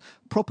comment was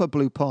proper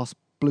blue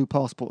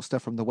passport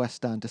stuff from the West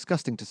Stand,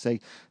 disgusting to see.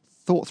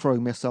 Thought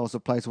throwing missiles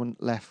of players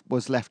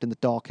was left in the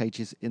dark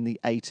ages in the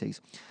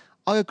 80s.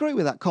 I agree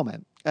with that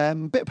comment. A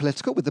bit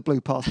political with the blue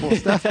passport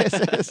stuff,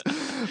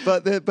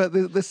 but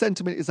the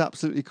sentiment is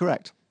absolutely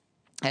correct.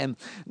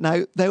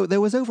 Now there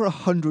was over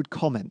 100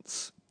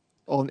 comments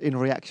in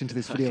reaction to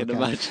this video. I can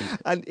imagine.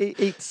 And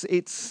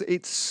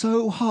it's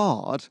so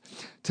hard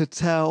to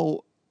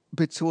tell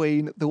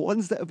between the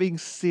ones that are being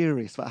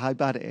serious about how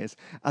bad it is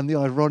and the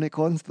ironic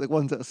ones, the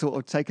ones that are sort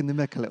of taking the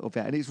mick a little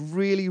bit. And it's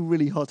really,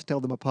 really hard to tell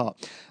them apart.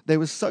 There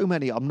were so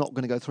many, I'm not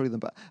going to go through them,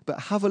 but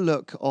have a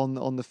look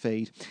on the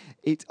feed.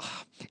 It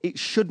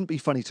shouldn't be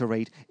funny to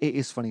read. It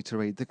is funny to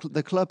read.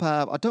 The club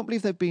I don't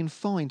believe they've been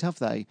fined, have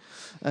they?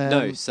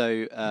 No,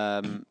 so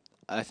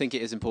I think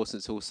it is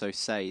important to also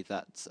say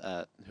that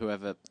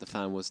whoever the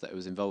fan was that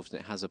was involved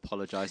in it has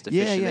apologised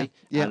officially.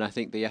 Yeah. And I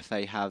think the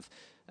FA have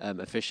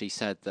officially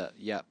said that,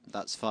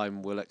 that's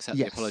fine, we'll accept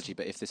the apology,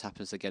 but if this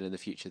happens again in the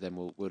future, then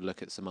we'll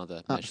look at some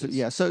other measures.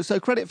 Yeah, so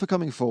credit for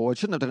coming forward.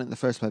 Shouldn't have done it in the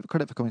first place, but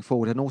credit for coming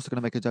forward, and also going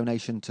to make a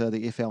donation to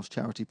the EFL's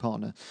charity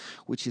partner,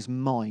 which is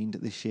Mind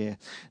this year.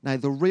 Now,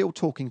 the real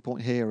talking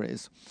point here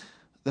is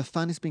the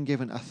fan has been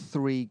given a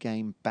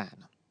 3-game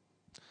ban.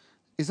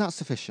 Is that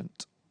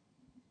sufficient?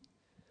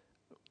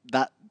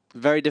 That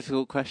very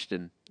difficult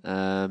question.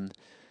 I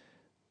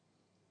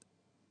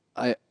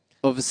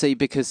obviously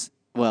because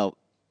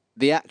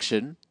the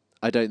action,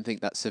 I don't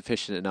think that's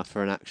sufficient enough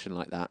for an action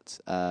like that.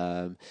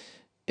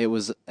 It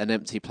was an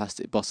empty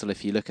plastic bottle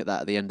if you look at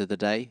that at the end of the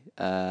day,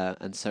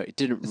 and so it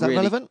didn't really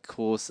relevant?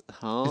 cause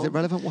harm. Is it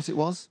relevant what it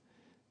was?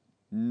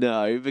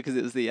 No, because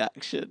it was the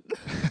action.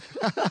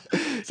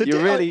 So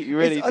you're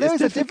really. I know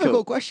it's a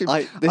difficult question.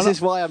 This is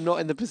why I'm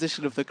not in the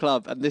position of the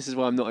club, and this is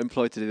why I'm not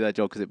employed to do their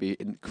job, because it'd be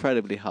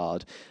incredibly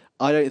hard.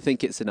 I don't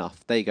think it's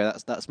enough. There you go.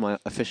 That's my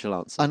official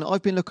answer. And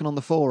I've been looking on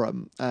the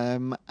forum,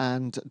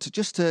 and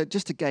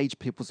to gauge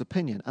people's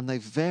opinion, and they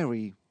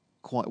vary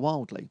quite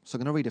wildly. So I'm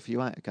going to read a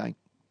few out. Okay.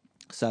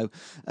 So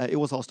it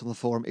was asked on the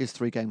forum, is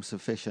 3 games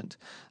sufficient?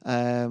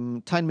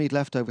 Tynemead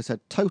Leftover said,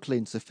 totally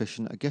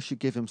insufficient. I guess you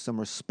give him some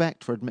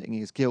respect for admitting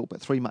his guilt,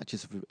 but 3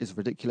 matches is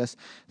ridiculous.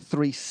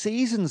 3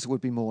 seasons would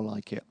be more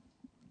like it.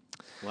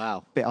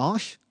 Wow. Bit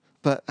harsh.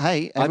 But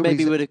hey, I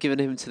maybe would have given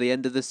him to the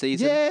end of the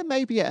season. Yeah,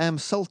 maybe.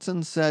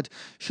 Sultan said,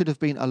 should have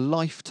been a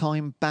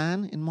lifetime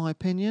ban, in my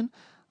opinion.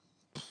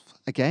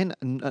 Again,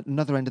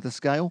 another end of the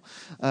scale.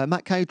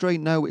 Matt Cowdrey,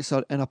 no, it's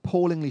an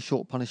appallingly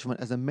short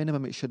punishment. As a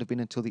minimum, it should have been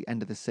until the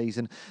end of the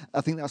season.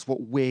 I think that's what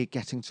we're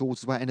getting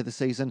towards the end of the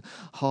season.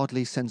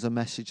 Hardly sends a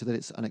message that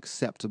it's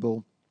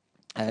unacceptable.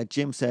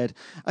 Jim said,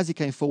 as he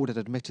came forward and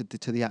admitted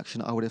to the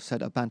action, I would have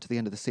said a ban to the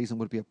end of the season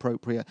would be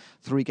appropriate.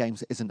 3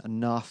 games isn't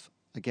enough.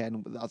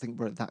 Again, I think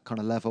we're at that kind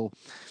of level.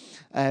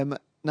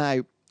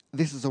 Now,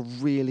 this is a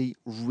really,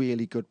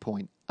 really good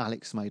point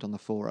Alex made on the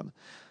forum.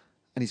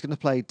 And he's going to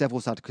play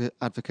devil's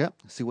advocate.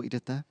 See what he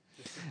did there?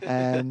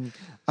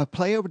 A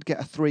player would get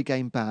a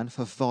 3-game ban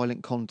for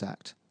violent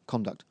conduct.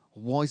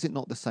 Why is it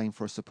not the same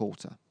for a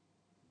supporter?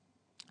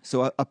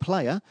 So a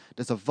player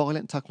does a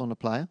violent tackle on a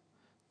player,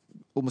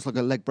 almost like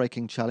a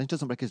leg-breaking challenge.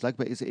 Doesn't break his leg,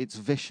 but it's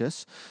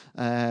vicious.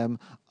 And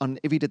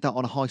if he did that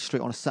on a high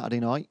street on a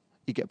Saturday night,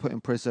 he'd get put in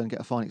prison, get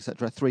a fine,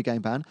 etc. A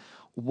 3-game ban.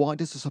 Why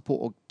does the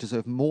supporter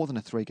deserve more than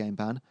a 3-game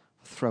ban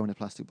for throwing a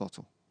plastic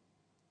bottle?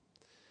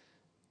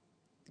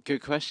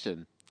 Good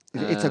question.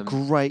 It's a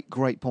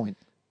great point.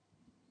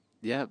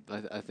 Yeah,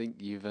 I think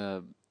you've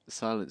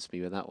silenced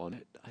me with that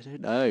one. I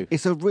don't know.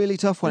 It's a really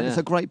tough one. Yeah. It's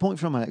a great point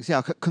from Alex.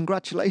 Yeah,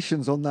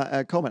 congratulations on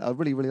that comment. I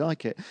really, really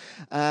like it.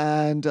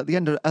 And at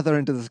the other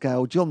end of the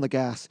scale, John the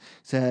Gas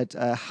said,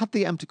 had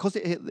the empty, because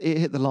it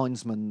hit the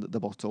linesman,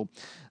 the bottle,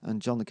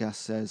 and John the Gas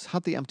says,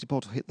 had the empty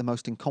bottle hit the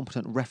most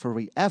incompetent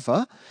referee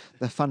ever,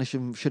 the fan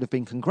should have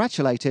been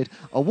congratulated,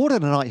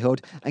 awarded a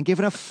knighthood, and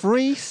given a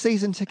free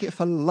season ticket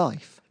for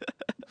life.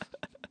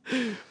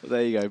 Well,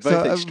 there you go.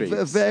 Both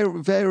extremes.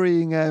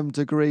 Varying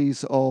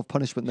degrees of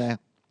punishment there.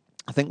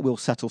 I think we'll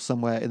settle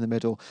somewhere in the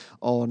middle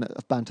on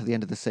a ban to the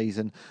end of the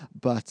season.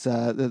 But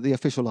the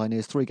official line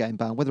is 3-game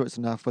ban. Whether it's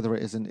enough, whether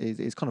it isn't,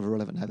 is kind of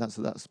irrelevant now.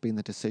 That's been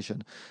the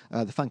decision.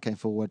 The fan came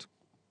forward,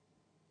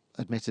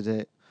 admitted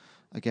it.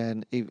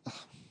 Again,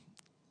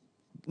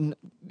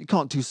 you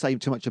can't say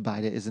too much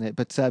about it, isn't it?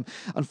 But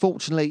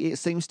unfortunately, it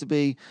seems to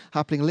be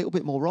happening a little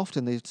bit more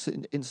often.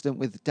 The incident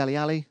with Dele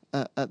Alli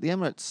at the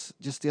Emirates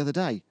just the other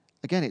day.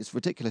 Again, it's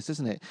ridiculous,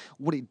 isn't it?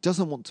 What it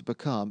doesn't want to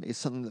become is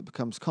something that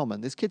becomes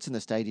common. There's kids in the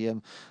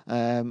stadium,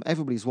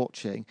 everybody's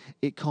watching.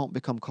 It can't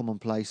become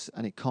commonplace,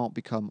 and it can't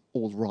become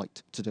all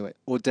right to do it.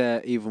 Or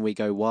dare even we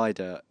go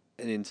wider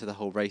and into the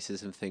whole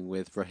racism thing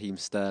with Raheem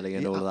Sterling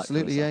and all of that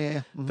kind of stuff. Yeah.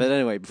 Mm-hmm. But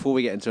anyway, before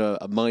we get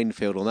into a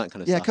minefield on that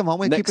kind of stuff. Yeah, come on,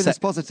 we're keeping this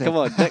positive. Come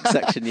on, next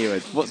section, Ewan.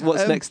 What's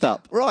next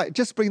up? Right,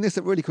 just bring this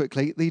up really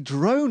quickly. The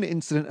drone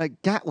incident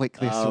at Gatwick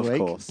this week. Of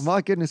course.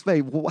 My goodness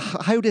me.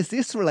 How does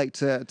this relate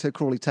to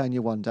Crawley Town,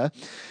 you wonder?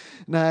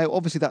 Now,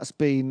 obviously, that's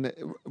been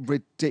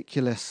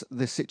ridiculous,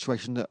 the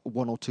situation that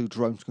one or two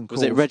drones can cause.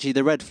 Was it Reggie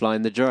the Red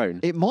flying the drone?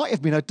 It might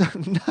have been, I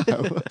don't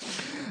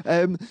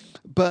know.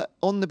 But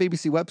on the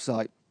BBC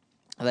website,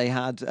 they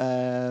had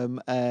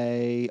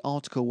a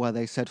article where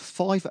they said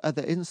 5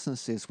 other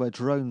instances where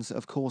drones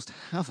have caused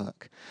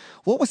havoc.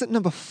 What was at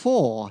number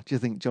 4, do you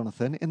think,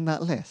 Jonathan, in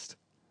that list?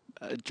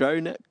 A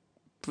drone at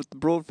the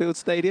Broadfield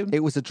Stadium? It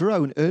was a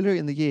drone earlier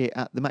in the year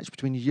at the match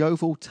between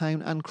Yeovil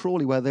Town and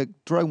Crawley, where the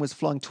drone was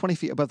flying 20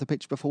 feet above the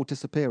pitch before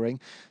disappearing.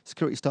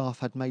 Security staff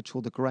had made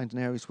sure the ground and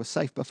areas were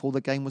safe before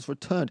the game was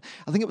returned.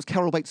 I think it was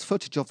Carol Bates'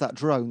 footage of that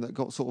drone that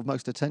got sort of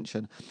most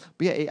attention.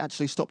 But yeah, it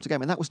actually stopped a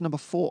game, and that was number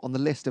 4 on the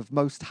list of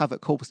most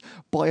havoc caused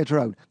by a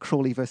drone,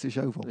 Crawley versus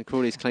Yeovil. And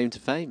Crawley's claim to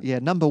fame. Yeah,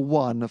 number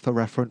 1, for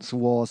reference,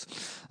 was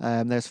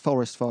there's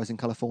forest fires in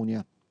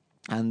California.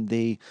 And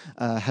the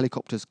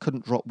helicopters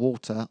couldn't drop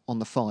water on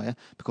the fire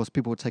because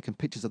people were taking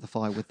pictures of the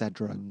fire with their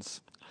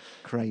drones.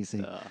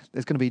 Crazy.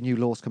 There's going to be new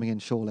laws coming in,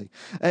 surely.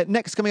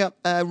 Next, coming up,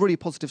 really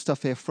positive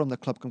stuff here from the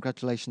club.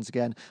 Congratulations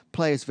again.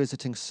 Players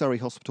visiting Surrey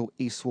Hospital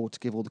Eastward to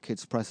give all the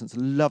kids presents.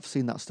 Love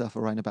seeing that stuff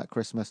around about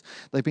Christmas.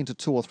 They've been to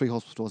 2 or 3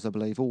 hospitals, I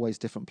believe, always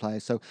different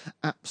players. So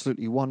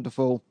absolutely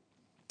wonderful.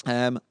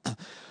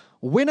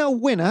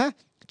 Winner,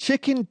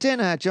 chicken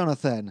dinner,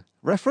 Jonathan.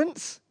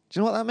 Reference? Do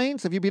you know what that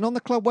means? Have you been on the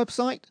club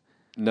website?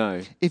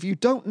 No. If you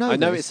don't know I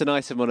know it's an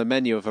item on a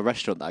menu of a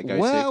restaurant that I go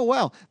to.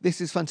 Well,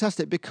 this is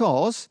fantastic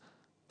because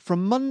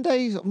from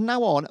Monday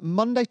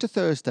to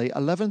Thursday,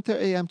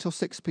 11:30am till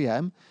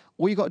 6pm,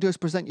 all you got to do is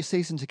present your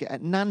season ticket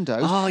at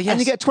Nando's and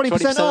you get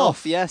 20%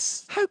 off.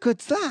 Yes. How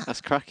good's that?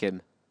 That's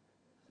cracking.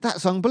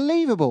 That's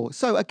unbelievable.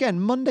 So again,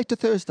 Monday to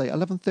Thursday,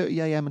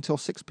 11:30am until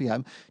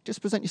 6pm,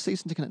 just present your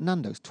season ticket at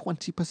Nando's,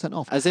 20%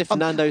 off. As if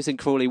Nando's in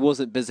Crawley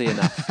wasn't busy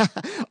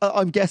enough.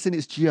 I'm guessing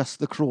it's just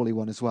the Crawley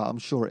one as well. I'm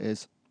sure it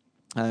is.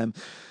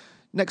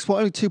 Next one,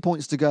 only 2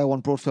 points to go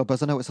on Broadfield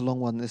Buzz. I know it's a long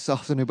one this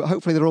afternoon, but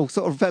hopefully they're all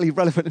sort of very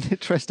relevant and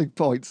interesting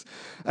points.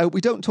 We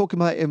don't talk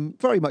about him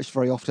very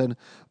often,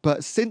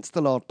 but since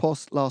the last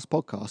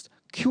podcast,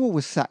 Cure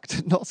was sacked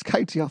at Notts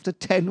County after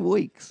 10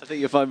 weeks. I think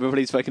you'll find we've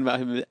probably spoken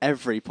about him in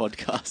every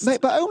podcast.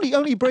 Mate, but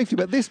only briefly,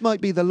 but this might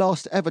be the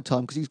last ever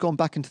time because he's gone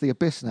back into the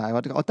abyss now.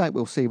 I doubt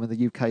we'll see him in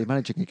the UK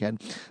managing again.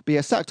 But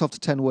yeah, sacked after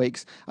 10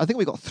 weeks. I think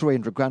we got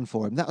 300 grand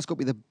for him. That's got to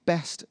be the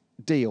best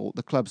deal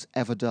the club's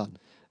ever done.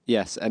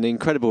 Yes, an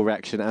incredible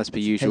reaction as per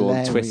usual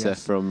Hilarious. on Twitter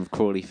from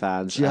Crawley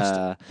fans.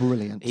 Just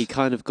brilliant. He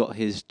kind of got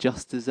his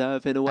just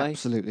deserve in a way.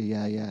 Absolutely,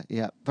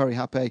 yeah. Very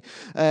happy.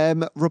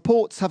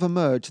 Reports have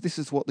emerged. This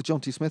is what the John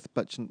T. Smith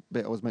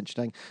bit I was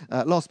mentioning.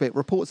 Last bit,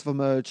 reports have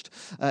emerged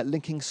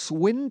linking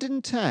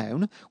Swindon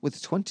Town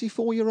with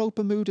 24-year-old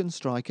Bermudan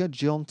striker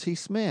John T.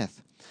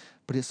 Smith.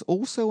 But it's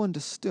also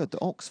understood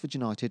that Oxford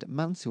United,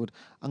 Mansfield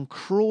and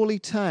Crawley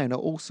Town are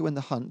also in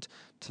the hunt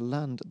to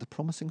land the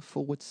promising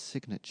forward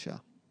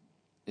signature.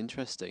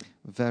 Interesting.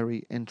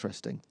 Very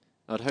interesting.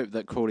 I'd hope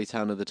that Crawley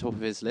Town are the top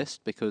of his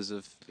list because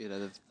of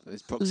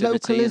his proximity.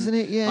 Local, isn't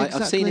it? Yeah,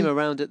 exactly. I've seen him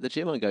around at the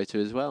gym I go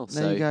to as well.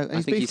 There you go. And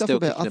I think he's beefed still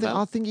up a bit. kicking about.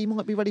 I think he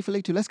might be ready for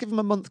League Two. Let's give him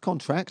a month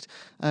contract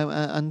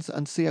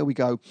and see how we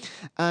go.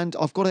 And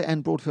I've got to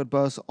end Broadfield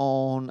Buzz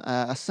on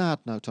a sad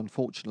note,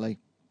 unfortunately.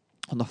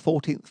 On the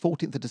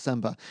 14th of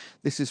December,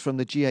 this is from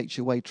the GH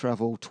Away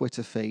Travel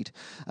Twitter feed.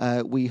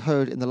 We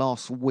heard in the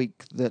last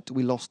week that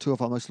we lost 2 of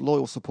our most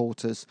loyal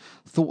supporters.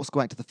 Thoughts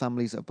go out to the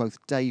families of both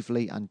Dave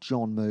Lee and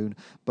John Moon.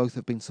 Both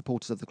have been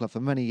supporters of the club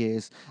for many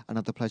years and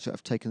had the pleasure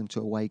of taking them to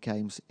away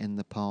games in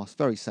the past.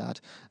 Very sad,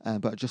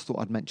 but I just thought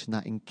I'd mention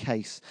that in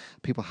case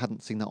people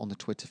hadn't seen that on the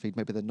Twitter feed.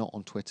 Maybe they're not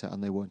on Twitter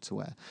and they weren't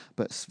aware.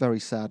 But it's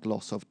very sad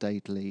loss of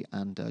Dave Lee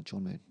and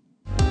John Moon.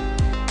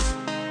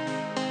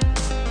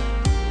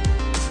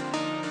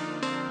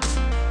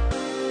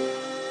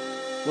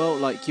 Well,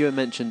 like you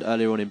mentioned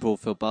earlier on in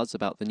Broadfield Buzz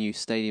about the new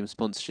stadium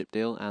sponsorship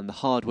deal and the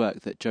hard work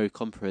that Joe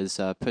Comper has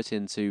put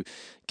into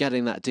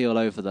getting that deal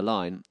over the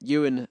line,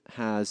 Ewan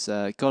has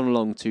gone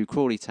along to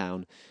Crawley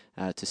Town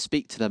to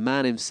speak to the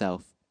man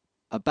himself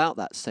about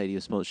that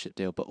stadium sponsorship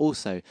deal, but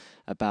also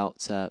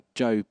about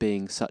Joe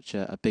being such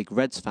a big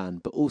Reds fan,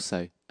 but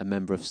also a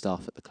member of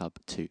staff at the club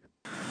too.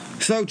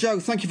 So, Joe,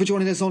 thank you for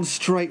joining us on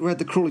Straight Red,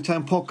 the Crawley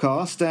Town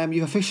podcast.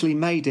 You've officially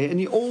made it, and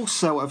you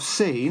also have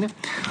seen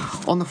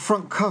on the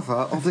front cover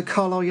of the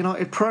Carlisle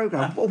United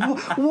programme.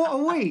 What a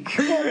week!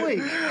 What a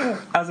week!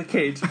 As a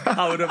kid,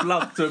 I would have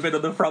loved to have been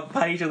on the front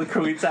page of the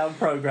Crawley Town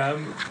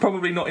programme.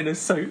 Probably not in a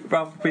suit,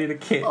 rather being a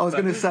kid. I was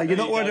going to say, you're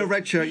not wearing a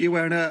red shirt, you're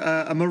wearing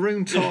a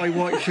maroon tie,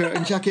 white shirt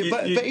and jacket,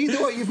 but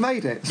either way, you've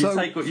made it. You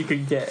take what you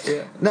can get,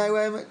 yeah.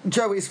 Now,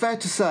 Joe, it's fair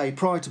to say,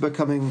 prior to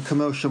becoming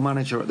commercial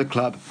manager at the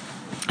club,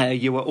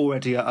 you were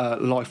already a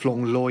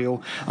lifelong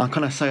loyal, and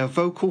can I say a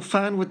vocal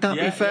fan, would that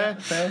be fair? Yeah,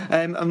 fair.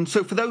 And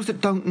so for those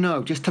that don't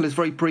know, just tell us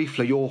very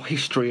briefly your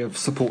history of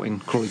supporting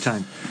Crawley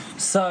Town.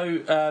 So,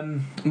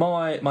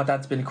 my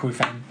dad's been a Crawley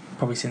fan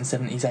probably since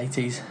 70s,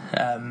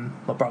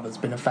 80s. My brother's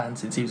been a fan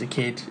since he was a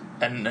kid,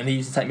 and he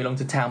used to take me along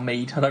to Town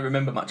Mead. I don't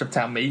remember much of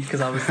Town Mead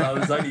because I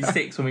was only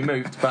 6 when we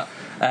moved, but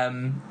I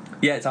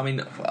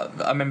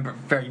remember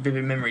very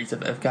vivid memories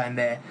of going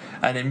there,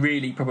 and then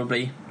really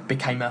probably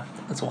became a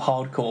sort of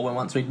hardcore when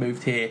once we'd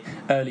moved here,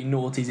 early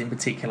noughties in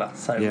particular.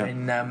 So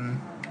in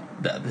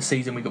the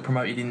season we got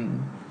promoted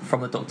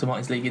from the Dr.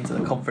 Martins League into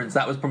the conference,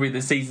 that was probably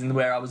the season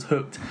where I was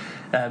hooked.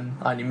 I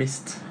only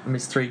missed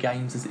 3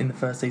 games in the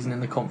first season in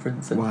the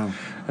conference, and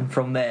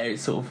from there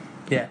it's sort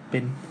of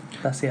been.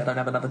 That's it. I don't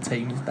have another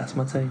team. That's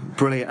my team.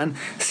 Brilliant. And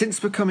since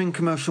becoming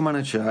commercial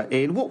manager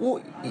in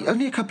what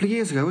only a couple of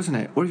years ago, wasn't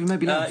it? Or even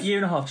maybe less? Year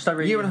and a half. Just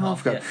over a year and a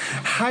half ago. Yeah.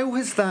 How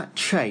has that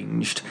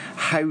changed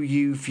how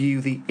you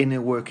view the inner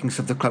workings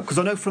of the club? Because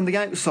I know from the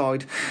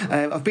outside,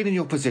 I've been in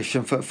your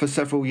position for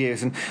several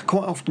years, and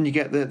quite often you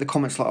get the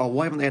comments like, "Oh,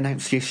 why haven't they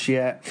announced this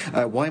yet?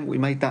 Why haven't we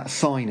made that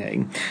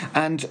signing?"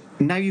 And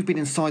now you've been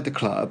inside the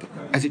club.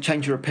 Has it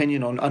changed your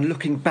opinion on? And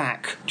looking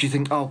back, do you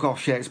think, "Oh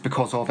gosh, it's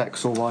because of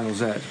X or Y or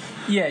Z"?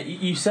 Yeah,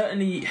 you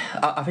certainly.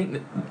 I think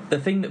that the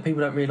thing that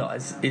people don't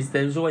realise is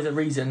there's always a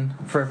reason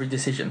for every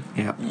decision.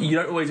 Yeah. You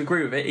don't always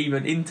agree with it,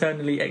 even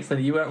internally,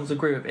 externally. You won't always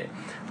agree with it,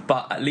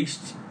 but at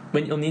least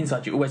when you're on the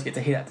inside, you always get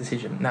to hear that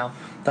decision. Now,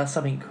 that's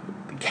something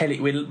Kelly.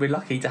 We're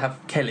lucky to have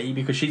Kelly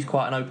because she's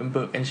quite an open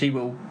book, and she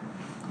will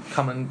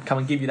come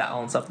and give you that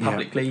answer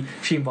publicly. Yeah.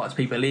 She invites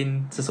people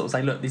in to sort of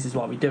say, "Look, this is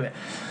why we do it."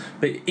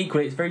 But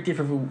equally, it's very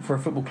difficult for a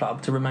football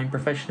club to remain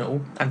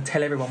professional and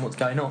tell everyone what's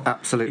going on.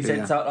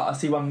 Absolutely. So I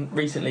see one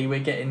recently. We're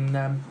getting,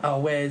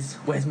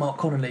 where's Mark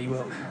Connolly?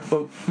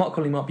 Well, Mark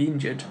Connolly might be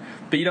injured,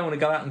 but you don't want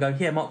to go out and go,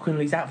 "Yeah, Mark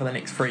Connolly's out for the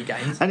next 3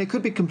 games." And it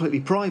could be completely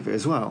private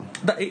as well.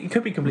 It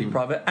could be completely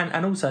private,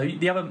 and also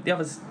the other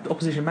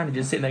opposition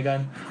managers sitting there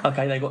going,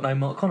 "Okay, they got no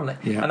Mark Connolly,"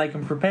 and they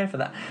can prepare for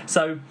that.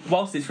 So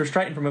whilst it's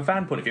frustrating from a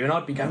fan point of view, and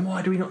I'd be going,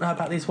 "Why do we not know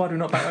about this? Why do we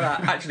not know about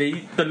that?"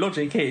 Actually, the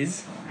logic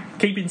is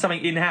keeping something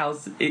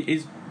in-house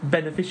is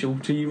beneficial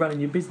to you running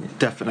your business.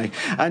 Definitely.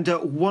 And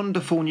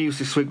wonderful news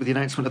this week with the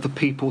announcement of the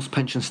People's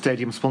Pension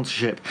Stadium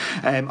sponsorship.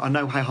 I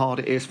know how hard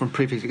it is from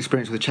previous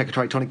experience with the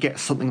Checkatrade trying to get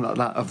something like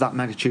that of that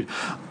magnitude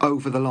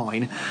over the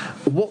line.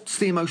 What's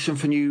the emotion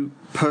for you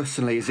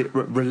personally? Is it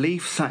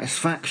relief,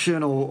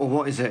 satisfaction, or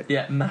what is it?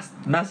 Yeah,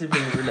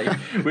 massively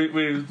relief. we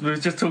were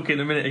just talking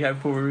a minute ago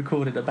before we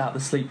recorded about the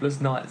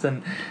sleepless nights,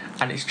 and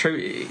it's true.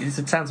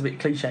 It sounds a bit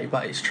cliche,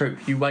 but it's true.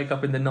 You wake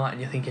up in the night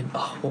and you're thinking,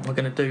 "Oh, what am I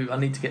going to do? I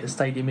need to get the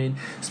stadium in."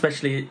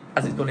 Especially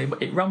as it's gone in,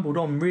 it rumbled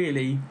on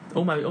really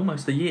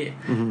almost a year.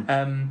 Mm-hmm.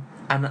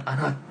 And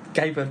I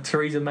gave a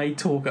Theresa May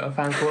talk at a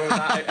fan forum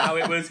about how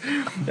it was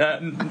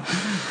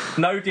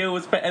no deal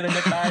was better than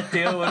a bad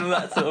deal and all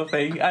that sort of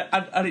thing.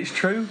 And it's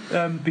true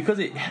because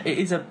it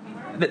is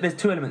there's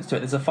 2 elements to it.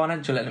 There's a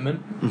financial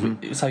element,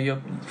 so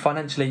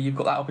you've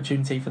got that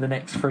opportunity for the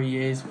next 3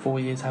 years, 4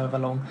 years, however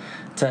long,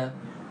 to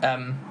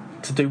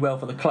do well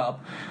for the club.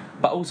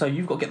 But also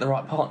you've got to get the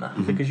right partner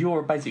because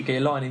you're basically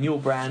aligning your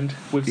brand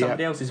with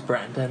somebody else's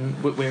brand, and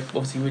we're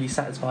obviously really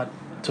satisfied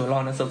to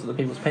align ourselves with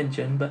the People's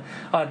Pension. But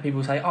I had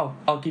people say, "Oh,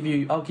 I'll give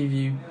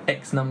you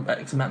X amount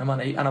of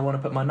money, and I want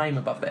to put my name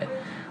above there."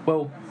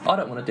 Well, I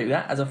don't want to do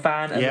that as a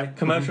fan, as a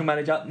commercial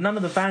manager. None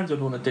of the fans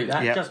would want to do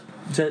that, just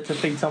to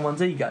feed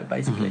someone's ego,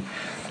 basically.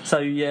 So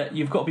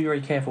you've got to be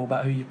very careful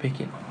about who you're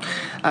picking.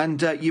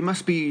 And you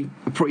must be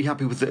pretty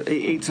happy with it.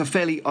 It's a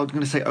fairly, I'm going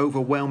to say,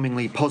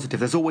 overwhelmingly positive.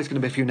 There's always going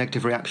to be a few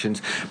negative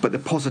reactions, but the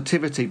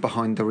positivity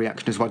behind the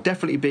reaction as well.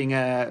 Definitely being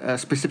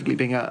specifically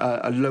being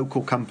a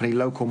local company,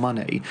 local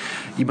money,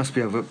 you must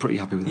be pretty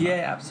happy with that.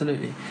 Yeah,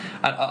 absolutely.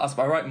 And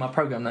I wrote in my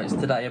programme notes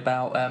today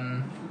about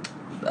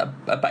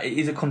but it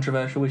is a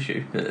controversial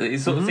issue.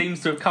 It sort of seems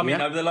to have come in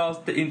over the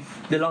last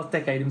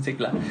decade in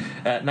particular.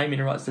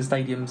 Naming rights to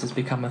stadiums has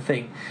become a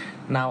thing.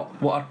 Now,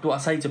 what I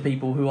say to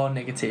people who are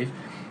negative,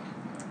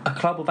 a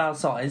club of our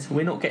size,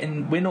 we're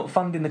not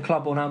funding the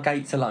club on our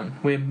gates alone.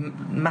 We're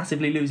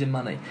massively losing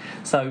money,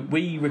 so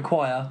we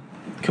require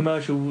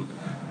commercial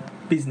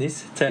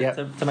business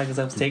to make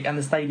ourselves tick, and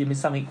the stadium is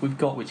something we've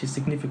got which is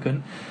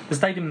significant. The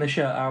stadium and the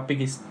shirt are our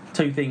biggest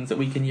two things that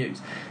we can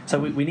use. So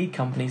we need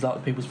companies like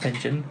the People's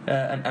Pension,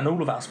 and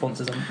all of our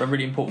sponsors are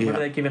really important. Yeah.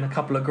 Whether they're giving a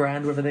couple of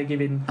grand, whether they're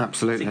giving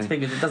Absolutely. 6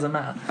 figures, it doesn't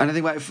matter. And I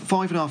think about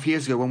 5.5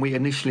 years ago when we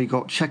initially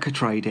got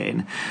Checkatrade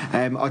in,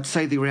 I'd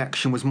say the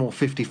reaction was more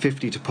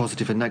 50-50 to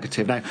positive and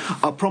negative. Now,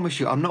 I promise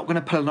you, I'm not going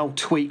to pull an old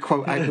tweet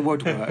quote out of the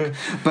woodwork,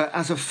 but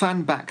as a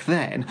fan back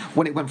then,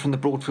 when it went from the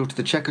Broadfield to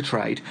the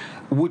Checkatrade,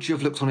 would you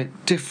have looked on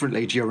it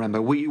differently, do you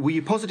remember? Were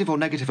you positive or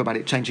negative about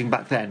it changing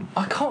back then?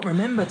 I can't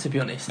remember, to be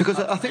honest. Because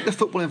I think the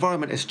football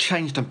environment has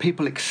changed and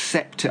people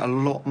accept it a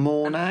lot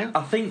more now.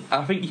 I think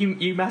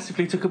you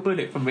massively took a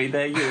bullet from me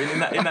there,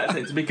 Ewan, in that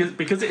sense,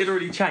 because it had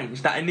already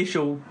changed. That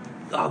initial,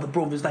 the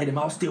Broadfield Stadium,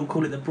 I'll still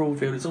call it the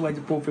Broadfield. It's always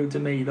a Broadfield to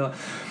me. Like,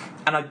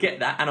 and I get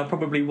that, and I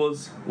probably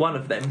was one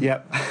of them.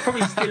 Yep.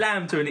 Probably still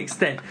am to an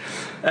extent.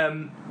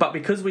 But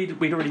because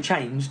we'd already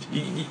changed,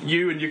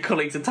 you and your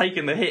colleagues had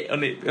taken the hit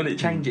on it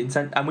changing,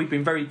 and we've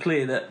been very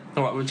clear that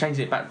all right, we're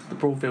changing it back to the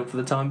Broadfield for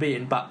the time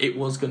being, but it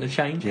was going to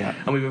change, yeah.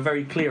 And we were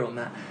very clear on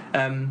that.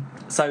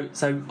 So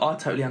I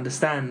totally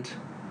understand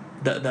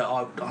that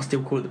I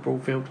still call it the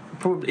Broadfield.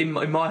 Probably in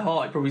my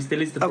heart, it probably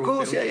still is the Broadfield. Of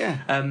course,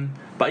 yeah.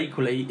 But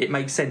equally, it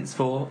makes sense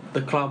for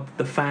the club,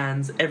 the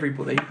fans,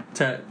 everybody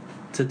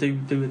to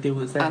do a deal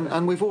that's there.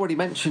 And we've already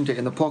mentioned it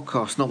in the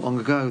podcast not long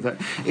ago that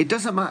it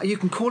doesn't matter, you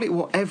can call it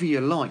whatever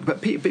you like,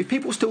 but if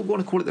people still want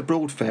to call it the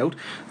Broadfield,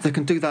 they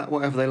can do that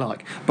whatever they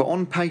like. But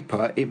on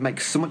paper, it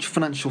makes so much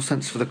financial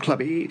sense for the club.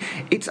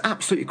 It's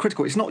absolutely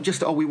critical. It's not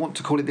just, we want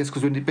to call it this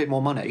because we need a bit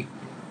more money.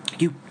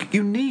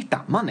 You need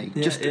that money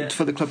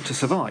for the club to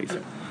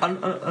survive. I'm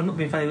not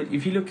being funny.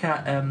 If you look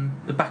at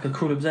the back of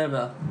Cruel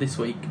Observer this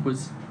week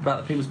was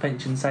about the People's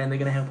Pension saying they're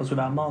going to help us with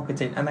our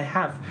marketing, and they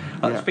have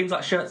things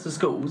like shirts to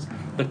schools.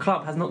 The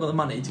club has not got the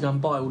money to go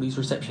and buy all these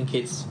reception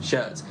kids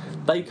shirts.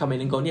 They've come in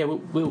and gone,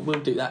 we'll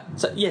do that.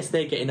 So yes,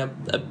 they're getting a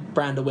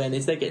brand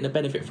awareness, they're getting a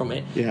benefit from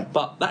it. Yeah.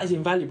 But that is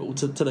invaluable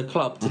to the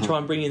club to try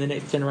and bring in the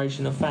next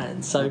generation of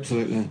fans. So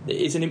absolutely,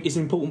 it's an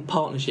important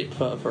partnership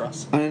for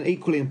us. And an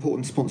equally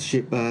important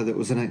sponsorship that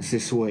was announced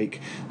this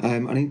week. I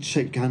need to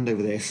shake your hand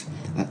over this.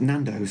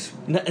 Nando's.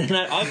 No,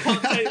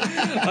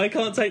 I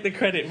can't take the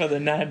credit for the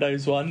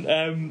Nando's one.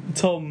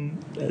 Tom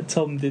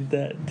did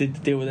the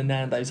deal with the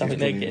Nando's. I think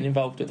they're getting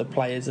involved with the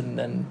players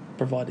and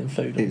providing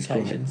food on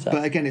occasion. So.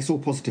 But again, it's all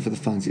positive for the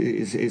fans.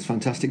 It's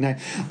fantastic. Now,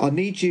 I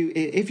need you,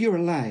 if you're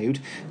allowed,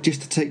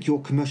 just to take your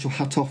commercial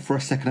hat off for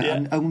a second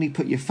and only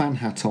put your fan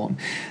hat on.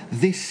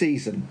 This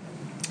season,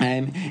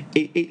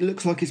 it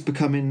looks like it's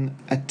becoming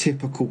a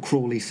typical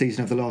Crawley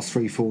season of the last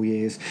 3-4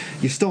 years.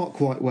 You start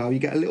quite well, you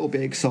get a little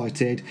bit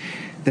excited,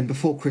 then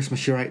before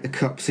Christmas you're out the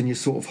cups and you're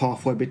sort of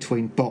halfway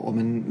between bottom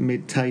and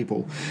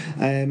mid-table.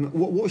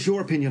 What's your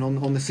opinion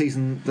on the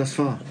season thus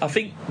far? I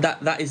think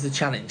that is the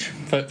challenge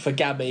for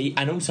Gabby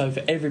and also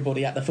for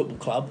everybody at the football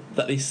club,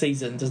 that this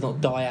season does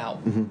not die out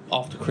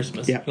after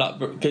Christmas. Yeah.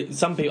 Like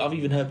some people, I've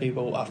even heard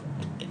people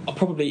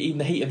probably in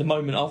the heat of the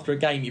moment after a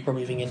game, you're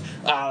probably thinking,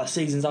 the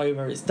season's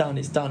over, it's done,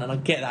 and I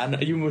get that,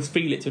 and you must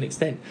feel it to an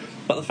extent.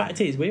 But the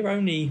fact is, we're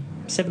only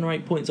 7 or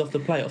 8 points off the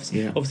playoffs.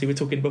 Yeah. Obviously, we're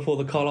talking before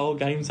the Carlisle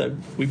game, so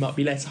we might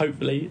be less,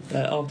 hopefully,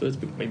 afterwards,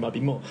 we might be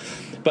more.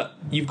 But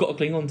you've got to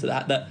cling on to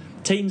that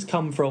teams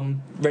come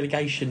from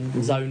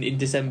relegation zone in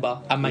December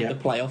and make the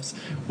playoffs.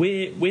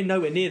 We're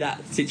nowhere near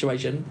that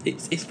situation.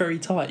 It's very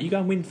tight. You go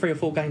and win 3 or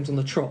 4 games on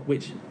the trot,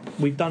 which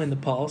we've done in the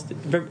past.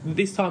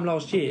 This time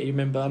last year, you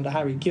remember, under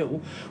Harry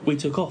Gill, we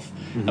took off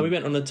and we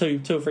went on a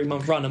 2 or 3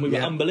 month run and we were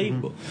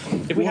unbelievable.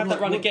 If we have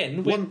that run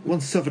again, won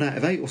 7 out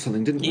of 8 or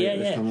something, didn't we?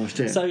 This time last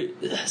year.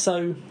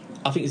 So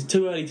I think it's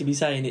too early to be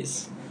saying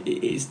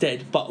it's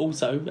dead. But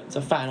also, as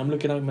a fan, I'm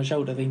looking over my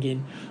shoulder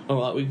thinking,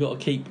 all right, we've got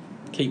to keep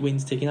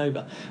wins ticking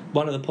over.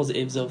 One of the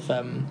positives of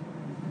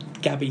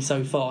Gabby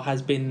so far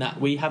has been that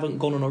we haven't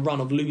gone on a run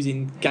of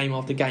losing game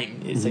after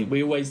game.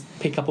 We always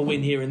pick up a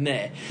win here and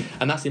there,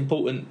 and that's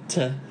important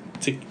to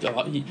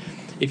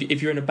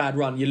if you're in a bad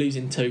run, you're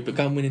losing 2, but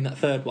go and winning that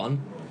third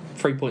one.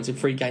 3 points in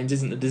 3 games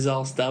isn't a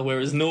disaster,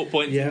 whereas 0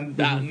 points out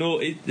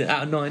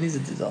of 9 is a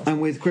disaster. And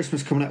with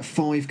Christmas coming up,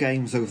 5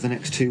 games over the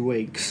next 2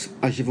 weeks,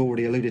 as you've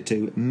already alluded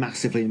to,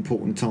 massively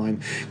important time,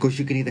 because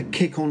you can either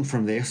kick on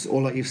from this,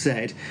 or like you've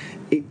said,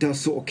 it does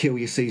sort of kill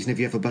your season if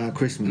you have a bad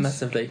Christmas.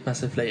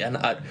 Massively, and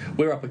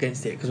we're up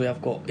against it because we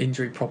have got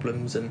injury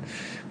problems, and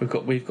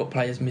we've got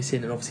players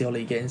missing, and obviously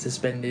Ollie getting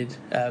suspended.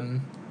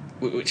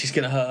 Which is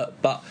going to hurt,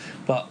 but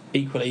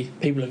equally,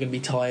 people are going to be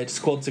tired.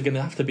 Squads are going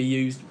to have to be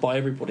used by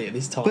everybody at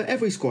this time. But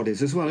every squad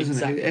is as well,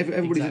 isn't it?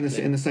 Everybody's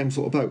in the same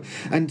sort of boat.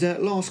 And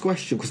last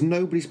question, because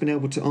nobody's been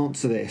able to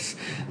answer this.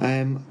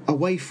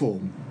 Away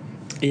form.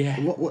 Yeah.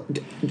 What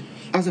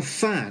as a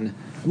fan,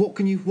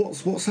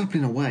 what's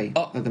happening away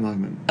at the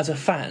moment? As a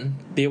fan,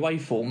 the away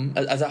form,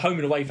 as a home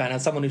and away fan,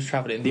 as someone who's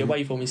travelling, the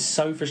away form is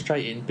so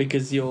frustrating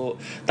because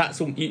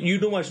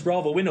you'd almost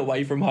rather win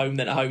away from home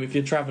than at home if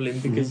you're travelling,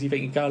 because you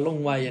think you go a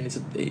long way and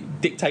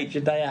it dictates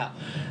your day out.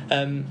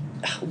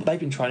 they've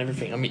been trying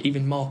everything. I mean,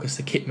 even Marcus,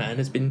 the kit man,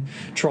 has been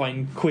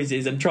trying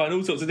quizzes and trying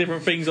all sorts of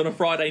different things on a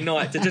Friday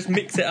night to just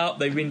mix it up.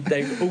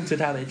 They've altered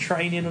how they're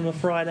training on a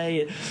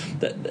Friday.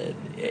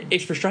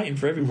 It's frustrating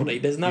for everybody.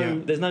 There's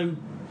no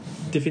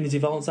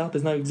definitive answer.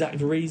 There's no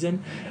exact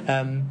reason,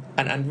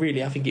 and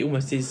really, I think it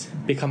almost is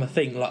become a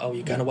thing. Like, oh,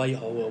 you're going away.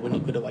 Oh, well, we're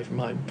not good away from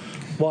home.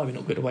 Why are we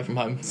not good away from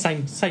home?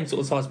 Same sort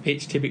of size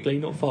pitch, typically,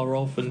 not far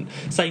off, and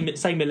same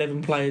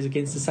 11 players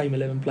against the same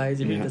 11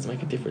 players. It really doesn't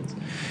make a difference.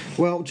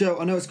 Well, Joe,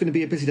 I know it's going to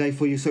be a busy day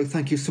for you, so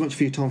thank you so much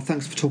for your time.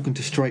 Thanks for talking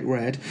to Straight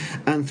Red.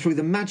 And through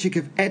the magic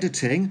of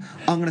editing,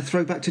 I'm going to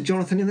throw back to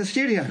Jonathan in the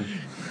studio.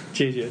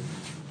 Cheers, Ewan.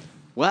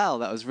 Well,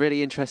 that was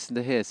really interesting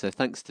to hear. So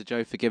thanks to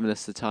Joe for giving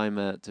us the time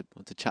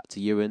to chat to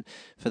Ewan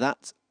for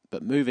that.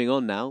 But moving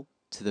on now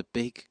to the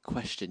big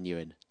question,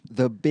 Ewan.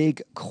 The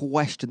big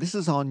question. This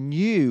is our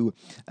new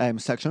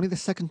section. Only the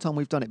second time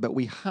we've done it, but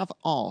we have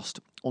asked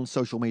on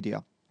social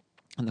media.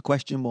 And the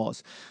question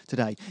was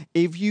today,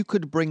 if you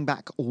could bring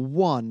back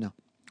one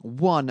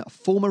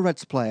former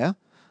Reds player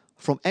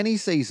from any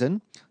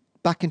season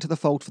back into the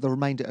fold for the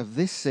remainder of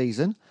this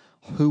season,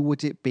 who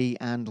would it be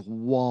and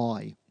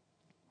why?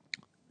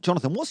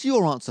 Jonathan, what's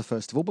your answer,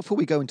 first of all, before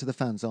we go into the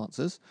fans'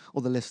 answers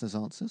or the listeners'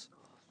 answers?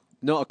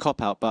 Not a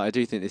cop-out, but I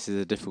do think this is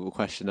a difficult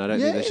question. I don't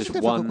think there's just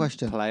one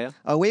player.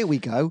 Oh, here we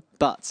go.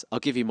 But I'll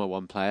give you my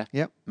one player.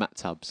 Yep. Matt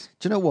Tubbs.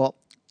 Do you know what?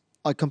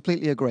 I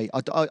completely agree.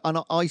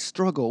 I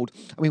struggled.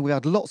 I mean, we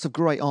had lots of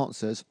great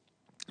answers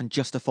and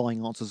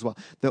justifying answers as well.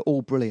 They're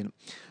all brilliant.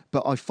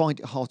 But I find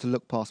it hard to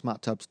look past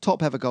Matt Tubbs.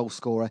 Top ever goal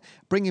scorer.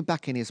 Bringing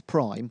back in his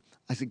prime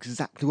is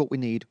exactly what we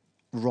need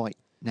right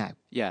now.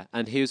 Yeah,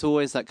 and he was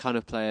always that kind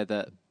of player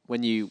that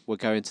when you were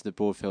going to the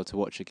Broadfield to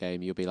watch a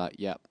game, you'll be like,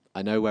 yep,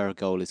 I know where a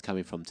goal is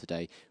coming from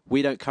today.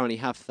 We don't currently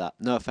have that.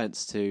 No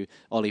offence to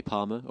Ollie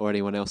Palmer or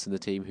anyone else in the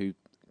team who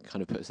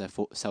kind of puts their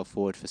self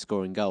forward for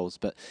scoring goals,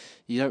 but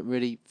you don't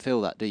really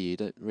feel that, do you? You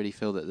don't really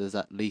feel that there's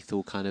that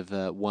lethal kind of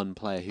one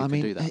player who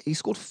can do that. He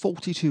scored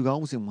 42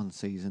 goals in one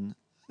season,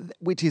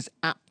 which is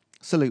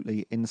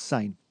absolutely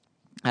insane.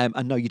 And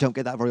no, you don't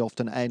get that very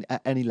often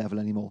at any level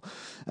anymore.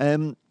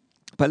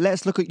 But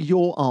let's look at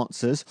your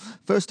answers.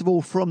 First of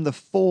all, from the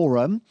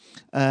forum,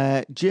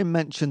 Jim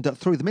mentioned that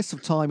through the mist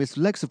of time, his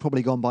legs have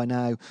probably gone by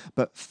now,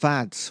 but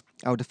Fads,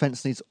 our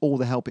defence needs all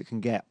the help it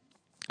can get.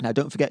 Now,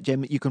 don't forget,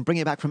 Jim, you can bring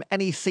it back from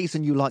any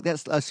season you like.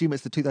 Let's assume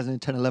it's the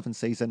 2010-11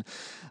 season.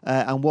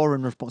 And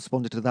Warren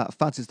responded to that.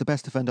 Fads is the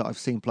best defender I've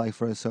seen play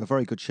for us, so a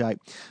very good shape.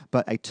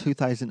 But a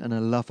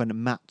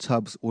 2011 Matt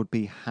Tubbs would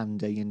be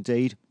handy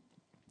indeed.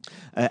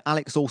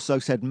 Alex also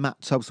said Matt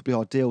Tubbs would be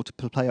ideal to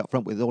play up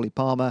front with Ollie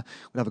Palmer.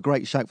 We'd have a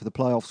great shape for the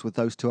playoffs with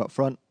those two up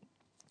front.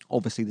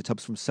 Obviously, the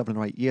Tubbs from 7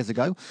 or 8 years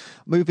ago.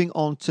 Moving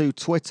on to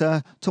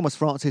Twitter, Thomas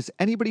Francis.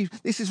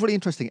 This is really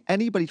interesting.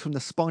 Anybody from the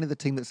spine of the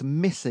team that's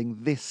missing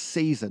this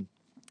season?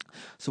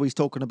 So he's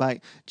talking about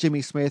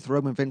Jimmy Smith,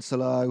 Roman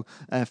Vincelo,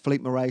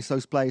 Philippe Moraes,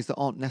 those players that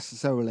aren't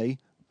necessarily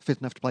fit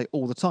enough to play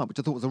all the time, which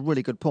I thought was a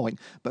really good point.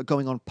 But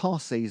going on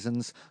past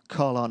seasons,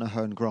 Carl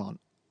Ahern Grant.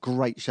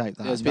 Great shape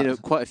there. There's been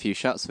quite a few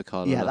shouts for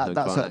Carl. Yeah,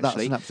 that's an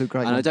absolute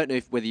great one. I don't know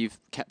whether you've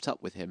kept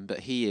up with him, but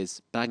he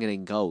is banging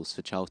in goals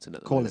for Charlton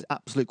at the moment.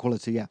 Absolute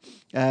quality, yeah.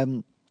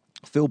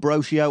 Phil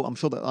Brochio, I'm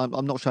sure that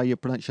I'm not sure how you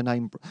pronounce your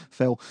name,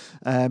 Phil,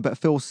 but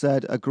Phil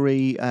said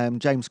agree.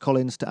 James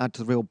Collins to add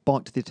to the real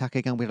bite to the attack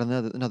again. We had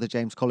another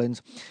James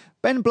Collins.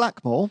 Ben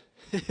Blackmore,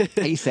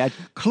 he said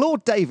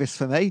Claude Davis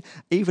for me.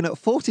 Even at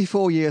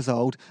 44 years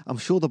old, I'm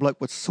sure the bloke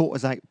would sort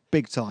us out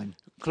big time.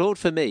 Claude,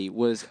 for me,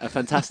 was a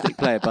fantastic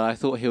player, but I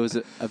thought he was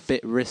a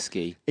bit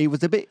risky. He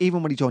was a bit,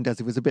 even when he joined us,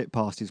 he was a bit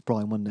past his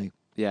prime, wasn't he?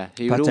 Yeah,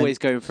 he would always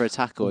go in for a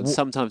tackle, and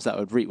sometimes that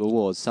would reap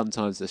rewards,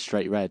 sometimes a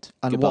straight red.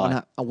 And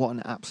Goodbye. what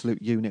an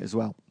absolute unit as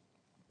well.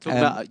 Talking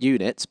about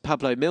units,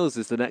 Pablo Mills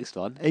is the next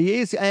one. He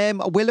is.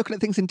 We're looking at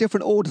things in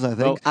different orders, I think.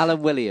 Well,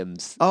 Alan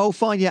Williams. Oh,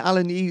 fine, yeah,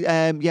 Alan.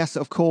 Yes,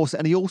 of course.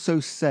 And he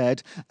also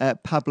said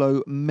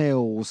Pablo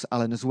Mills,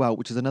 Alan, as well,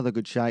 which is another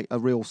good shout, a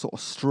real sort of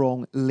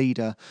strong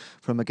leader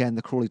from, again,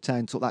 the Crawley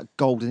Town, sort of that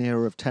golden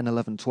era of 10,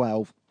 11,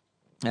 12.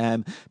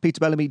 Peter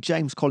Bellamy,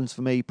 James Collins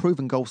for me,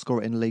 proven goal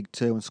scorer in League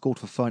 2 and scored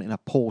for fun in a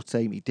poor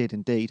team. He did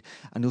indeed,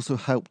 and also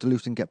helped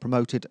Luton get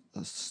promoted,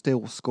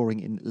 still scoring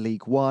in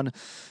League 1.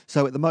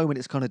 So at the moment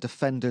it's kind of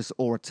defenders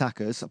or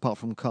attackers, apart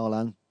from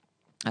Carlan.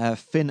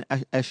 Finn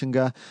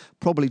Eschinger,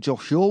 probably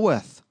Josh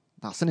Yorworth.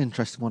 That's an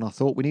interesting one, I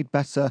thought. We need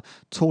better,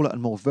 taller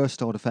and more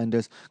versatile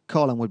defenders.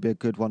 Carlan would be a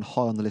good one,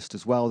 high on the list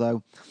as well,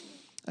 though.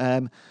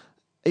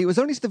 It was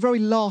only to the very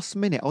last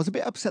minute. I was a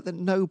bit upset that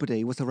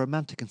nobody was a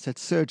romantic and said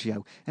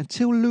Sergio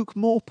until Luke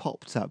Moore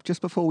popped up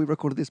just before we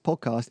recorded this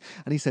podcast,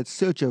 and he said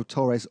Sergio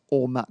Torres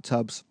or Matt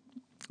Tubbs.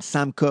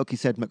 Sam Cook, he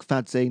said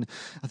McFadzine.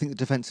 I think the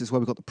defence is where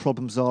we've got the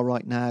problems are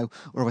right now.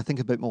 Or if I think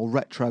a bit more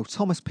retro,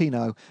 Thomas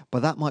Pino,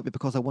 but that might be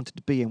because I wanted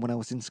to be in when I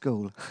was in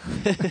school.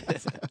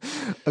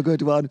 A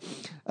good one.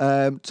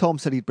 Tom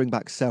said he'd bring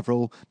back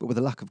several, but with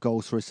a lack of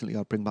goals recently,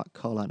 I'd bring back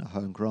Carl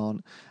Ahern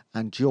Grant.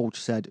 And George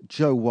said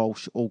Joe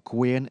Walsh or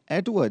Gwion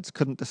Edwards.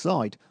 Couldn't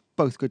decide.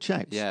 Both good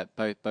shapes. Yeah,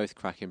 both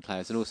cracking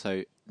players. And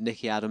also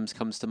Nicky Adams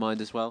comes to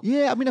mind as well.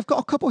 Yeah, I mean, I've got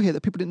a couple here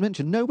that people didn't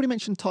mention. Nobody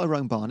mentioned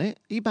Tyrone Barnett.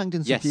 He banged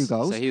in some few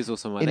goals. So he was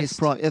also on my in list. his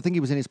prime. I think he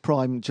was in his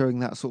prime during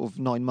that sort of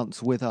 9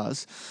 months with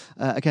us.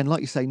 Again,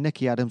 like you say,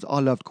 Nicky Adams. I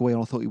loved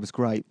Guion. I thought he was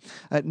great.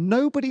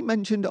 Nobody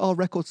mentioned our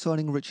record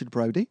signing Richard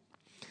Brodie.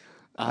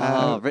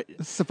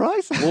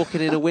 Surprise!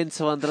 Walking in a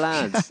winter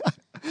wonderland,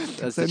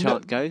 as the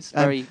chant goes.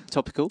 Very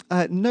topical.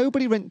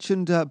 Nobody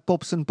mentioned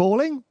Bobson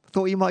Balling.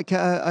 Thought you might get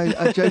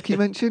a jokey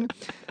mention.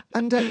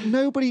 And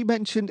nobody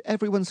mentioned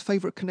everyone's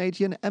favourite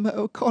Canadian, Emma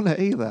O'Connor,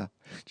 either.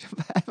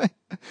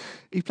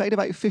 He played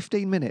about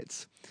 15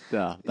 minutes.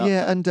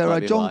 And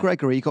John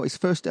Gregory got his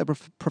first ever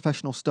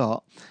professional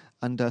start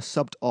and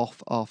subbed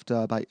off after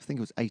about, I think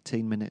it was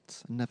 18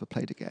 minutes, and never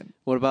played again.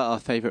 What about our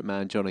favourite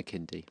man, John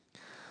Akindi?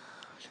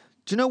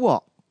 Do you know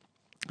what?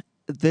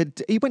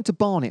 He went to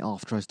Barnet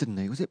after us, didn't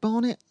he? Was it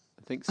Barnet?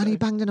 I think so. And he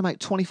banged in about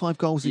 25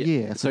 goals a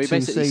year. So he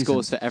basically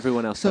scores for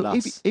everyone else but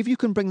us. If you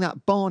can bring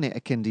that Barnet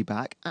Akindi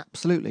back,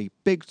 absolutely.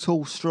 Big,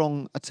 tall,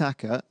 strong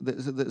attacker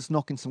that's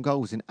knocking some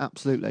goals in,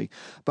 absolutely.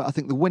 But I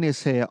think the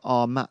winners here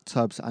are Matt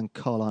Tubbs and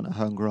Carl-Arne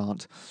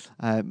Hearn-Grant.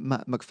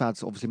 Matt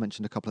McFadden's obviously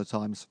mentioned a couple of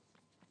times.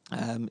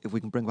 If we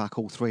can bring back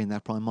all three in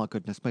their prime, my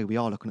goodness, maybe we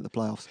are looking at the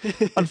playoffs.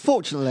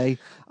 Unfortunately,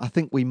 I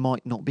think we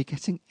might not be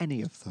getting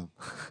any of them.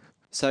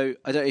 So,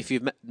 I don't know if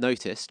you've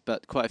noticed,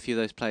 but quite a few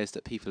of those players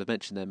that people have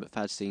mentioned there,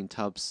 McFadden,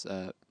 Tubbs,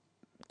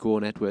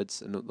 Gawn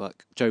Edwards, and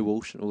like Joe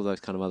Walsh and all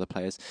those kind of other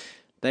players,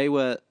 they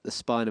were the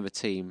spine of a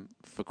team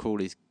for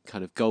Crawley's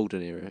kind of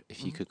golden era,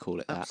 if you could call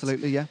it that.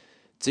 Absolutely, yeah.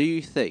 Do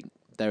you think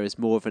there is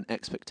more of an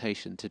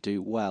expectation to do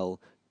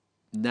well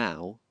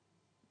now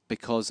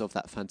because of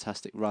that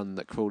fantastic run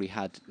that Crawley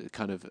had,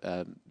 kind of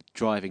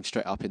driving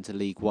straight up into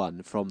League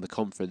One from the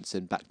conference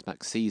in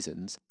back-to-back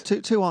seasons?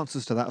 Two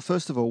answers to that.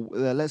 First of all,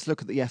 let's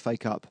look at the FA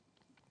Cup.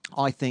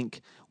 I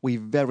think we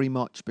very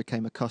much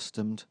became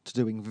accustomed to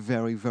doing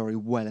very, very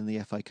well in the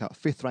FA Cup.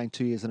 5th round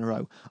 2 years in a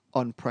row,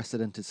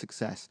 unprecedented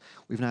success.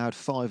 We've now had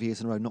 5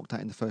 years in a row knocked out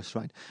in the first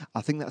round.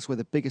 I think that's where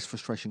the biggest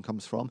frustration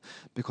comes from,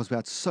 because we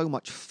had so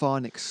much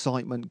fun,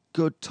 excitement,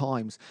 good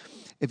times.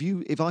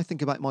 If I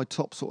think about my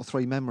top sort of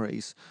 3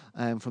 memories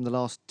from the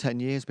last 10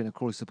 years being a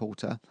Crawley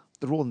supporter,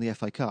 they're all in the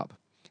FA Cup.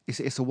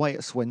 It's away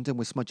at Swindon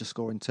with Smudger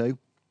scoring 2.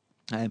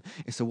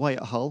 It's away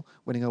at Hull,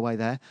 winning away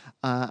there,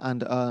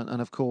 and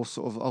of course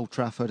sort of Old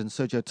Trafford and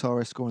Sergio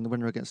Torres scoring the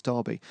winner against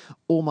Derby.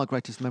 All my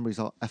greatest memories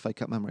are FA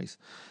Cup memories.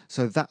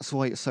 So that's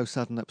why it's so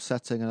sad and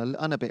upsetting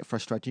and a bit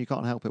frustrating. You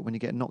can't help it when you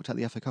get knocked out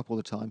of the FA Cup all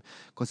the time,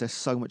 because there's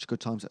so much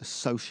good times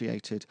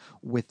associated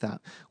with that.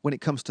 When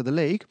it comes to the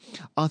league,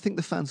 I think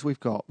the fans we've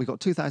got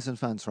 2,000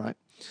 fans, right?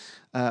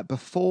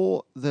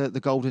 Before the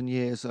golden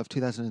years of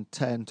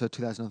 2010 to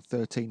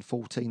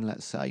 2013-14,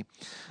 let's say,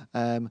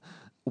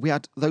 we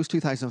had those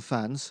 2,000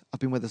 fans have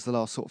been with us the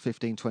last sort of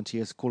 15, 20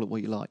 years, call it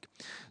what you like.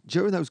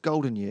 During those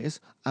golden years,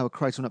 our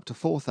crowds went up to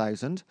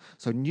 4,000,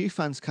 so new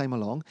fans came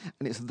along,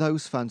 and it's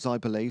those fans, I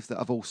believe, that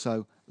have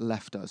also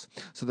left us.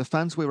 So the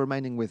fans we're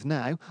remaining with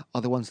now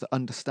are the ones that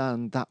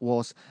understand that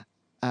was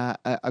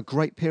a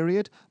great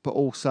period, but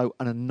also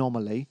an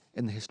anomaly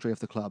in the history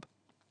of the club.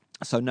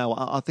 So no,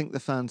 I think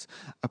the fans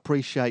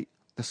appreciate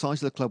the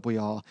size of the club we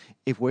are.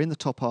 If we're in the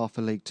top half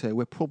of League Two,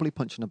 we're probably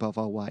punching above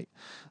our weight.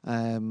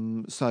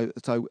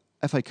 So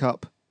FA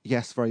Cup,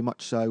 yes, very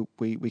much so.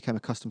 We became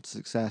accustomed to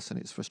success, and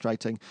it's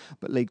frustrating.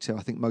 But League Two,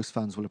 I think most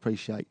fans will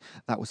appreciate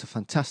that was a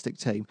fantastic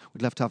team.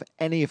 We'd love to have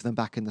any of them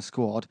back in the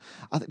squad.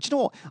 Do you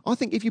know what? I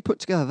think if you put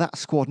together that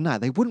squad now,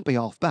 they wouldn't be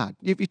half bad.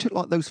 If you took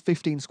like those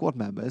 15 squad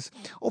members,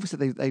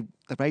 obviously they've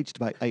aged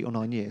about 8 or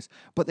 9 years,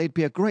 but they'd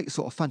be a great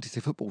sort of fantasy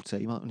football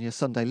team on your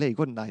Sunday league,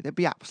 wouldn't they? They'd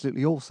be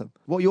absolutely awesome.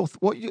 What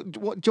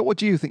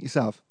do you think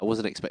yourself? I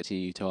wasn't expecting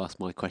you to ask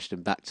my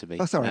question back to me.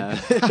 Oh, sorry.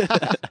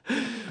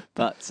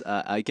 But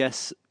I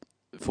guess,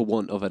 for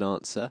want of an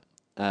answer,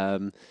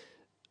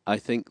 I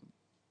think,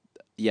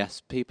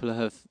 yes, people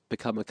have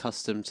become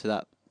accustomed to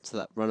that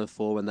run of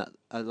form, and that,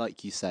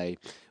 like you say,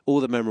 all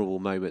the memorable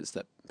moments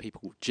that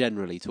people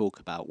generally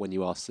talk about when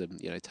you ask them,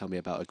 tell me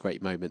about a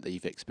great moment that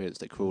you've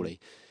experienced at Crawley,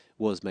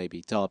 was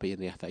maybe Derby in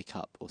the FA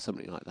Cup or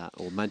something like that,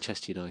 or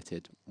Manchester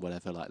United,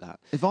 whatever like that.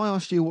 If I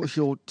asked you what's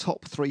your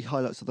top 3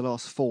 highlights of the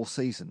last 4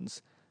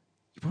 seasons,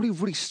 you probably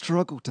really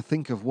struggle to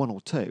think of 1 or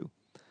 2.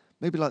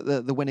 Maybe like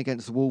the win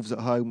against the Wolves at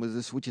home,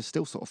 which is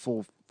still sort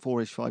of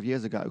 5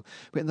 years ago.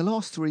 But in the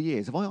last 3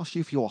 years, if I asked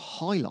you for your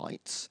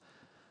highlights,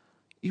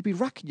 you'd be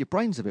racking your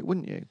brains a bit,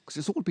 wouldn't you? Because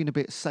it's all been a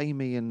bit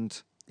samey and...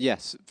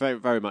 Yes, very,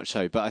 very much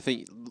so. But I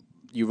think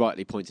you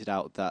rightly pointed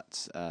out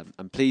that,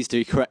 and please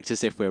do correct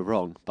us if we're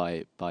wrong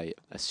by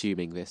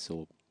assuming this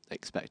or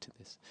expecting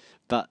this.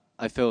 But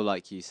I feel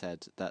like you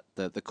said that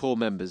the core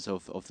members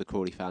of the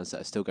Crawley fans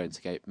that are still going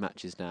to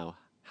matches now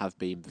have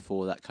been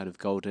before that kind of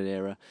golden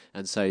era,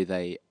 and so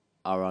they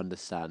are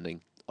understanding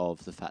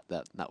of the fact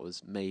that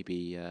was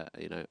maybe a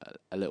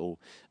little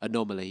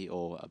anomaly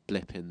or a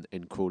blip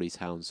in Crawley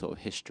Town sort of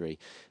history,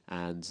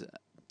 and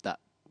that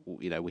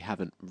we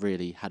haven't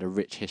really had a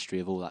rich history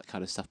of all that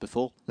kind of stuff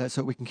before. Let's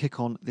hope we can kick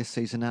on this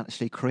season and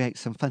actually create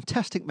some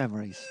fantastic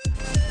memories.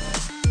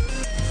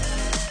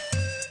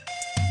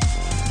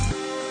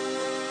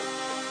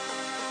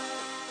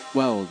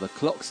 Well, the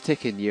clock's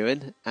ticking,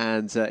 Ewan,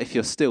 and if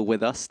you're still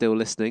with us, still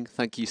listening,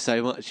 thank you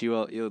so much.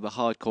 You're the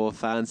hardcore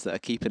fans that are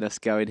keeping us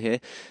going here.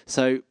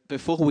 So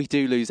before we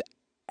do lose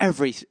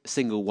every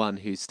single one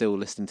who's still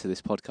listening to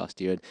this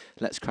podcast, Ewan,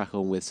 let's crack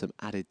on with some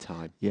added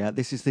time. Yeah,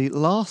 this is the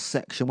last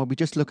section where we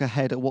just look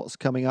ahead at what's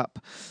coming up.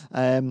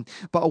 But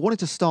I wanted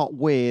to start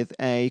with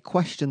a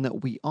question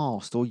that we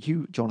asked, or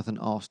you, Jonathan,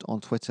 asked on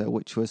Twitter,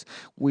 which was,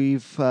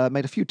 we've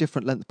made a few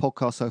different length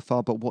podcasts so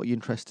far, but what are you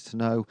interested to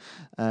know?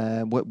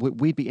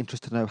 We'd be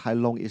interested to know how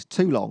long is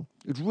too long.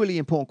 It's a really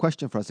important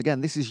question for us.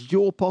 Again, this is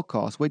your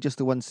podcast. We're just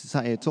the ones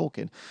sat here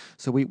talking.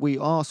 So we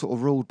are sort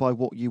of ruled by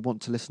what you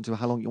want to listen to,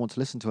 how long you want to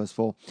listen to us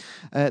for.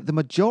 The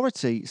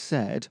majority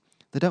said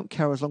they don't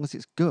care as long as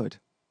it's good,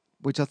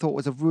 which I thought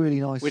was a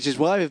really nice... Which is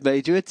why we've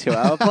made you a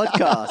 2-hour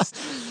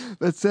podcast.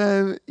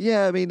 But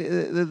yeah, I mean,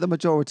 the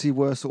majority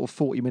were sort of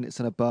 40 minutes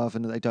and above,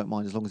 and they don't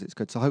mind as long as it's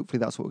good. So hopefully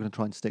that's what we're going to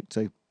try and stick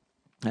to.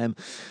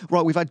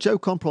 Right, we've had Joe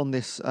Comper on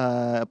this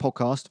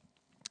podcast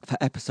for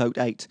episode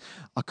 8.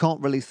 I can't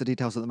release the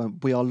details at the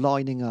moment. We are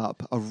lining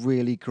up a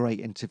really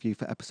great interview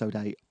for episode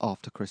 8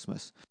 after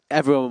Christmas.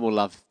 Everyone will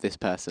love this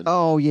person.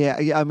 Oh, yeah.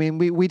 I mean,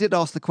 we did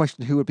ask the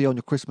question who would be on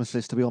your Christmas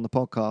list to be on the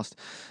podcast,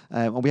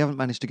 and we haven't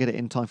managed to get it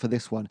in time for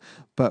this one,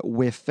 but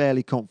we're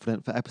fairly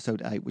confident for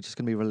episode 8, which is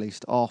going to be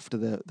released after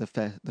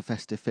the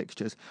festive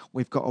fixtures.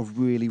 We've got a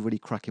really, really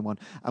cracking one,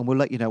 and we'll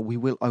let you know. We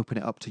will open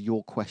it up to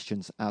your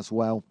questions as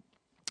well.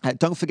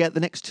 Don't forget,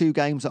 the next 2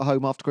 games at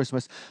home after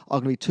Christmas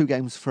are going to be 2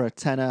 games for a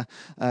tenner.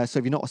 So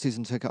if you're not a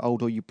season ticket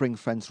holder, or you bring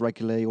friends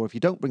regularly, or if you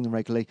don't bring them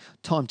regularly,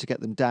 time to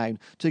get them down.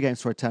 2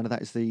 games for a tenner.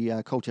 That is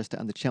the Colchester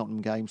and the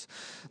Cheltenham games.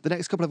 The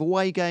next couple of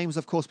away games,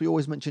 of course, we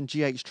always mention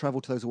GH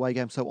travel to those away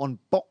games. So on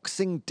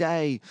Boxing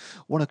Day,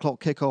 1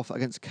 o'clock kickoff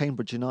against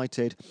Cambridge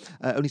United.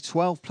 Only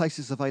 12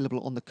 places available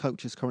on the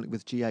coaches currently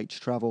with GH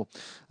travel.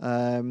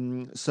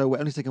 So we're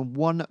only taking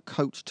 1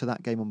 coach to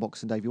that game on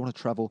Boxing Day. If you want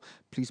to travel,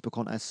 please book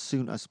on as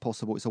soon as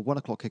possible. It's a 1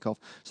 o'clock kickoff,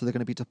 so they're going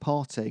to be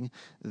departing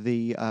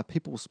the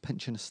People's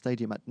Pension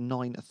Stadium at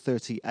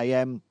 9:30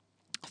 a.m.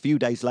 A few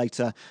days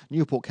later,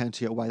 Newport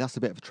County away. That's a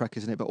bit of a trek,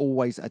 isn't it? But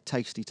always a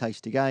tasty,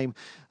 tasty game,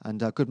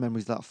 and good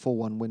memories of that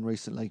 4-1 win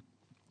recently.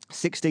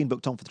 16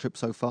 booked on for the trip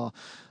so far.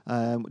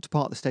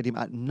 Depart the stadium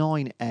at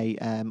 9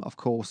 a.m. Of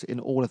course, in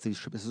all of these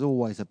trips, there's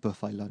always a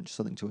buffet lunch,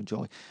 something to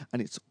enjoy,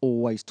 and it's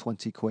always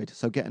 20 quid.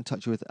 So get in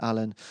touch with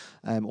Alan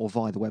or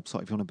via the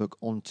website if you want to book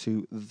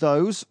onto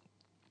those.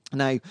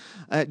 Now,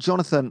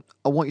 Jonathan,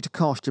 I want you to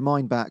cast your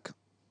mind back,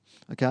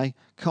 okay?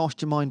 Cast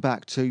your mind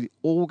back to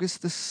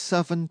August the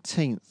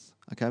 17th.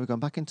 Okay, we're going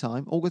back in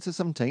time. August the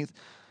 17th,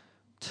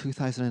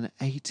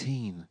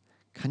 2018.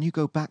 Can you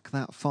go back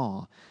that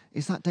far?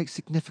 Is that date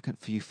significant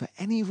for you for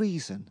any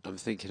reason? I'm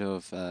thinking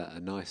of a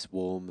nice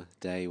warm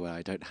day where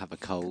I don't have a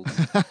cold.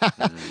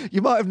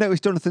 You might have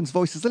noticed Jonathan's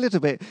voice is a little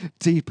bit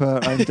deeper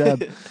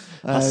and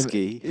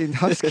husky in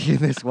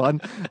this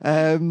one.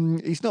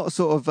 He's not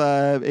sort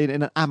of in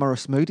an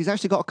amorous mood. He's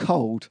actually got a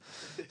cold.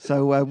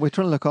 So we're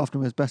trying to look after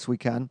him as best we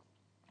can.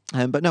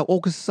 But no,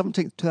 August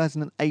 17th,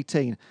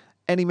 2018.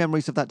 Any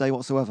memories of that day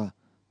whatsoever?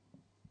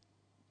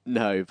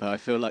 No, but I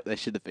feel like there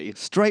should have been.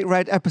 Straight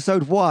Red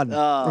episode 1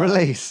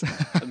 release.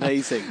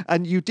 Amazing.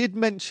 And you did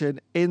mention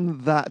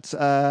in that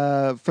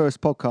first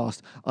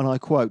podcast, and I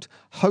quote,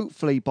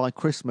 hopefully by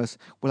Christmas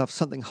we'll have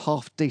something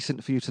half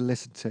decent for you to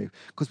listen to,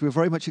 because we were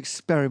very much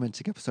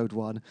experimenting episode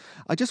 1.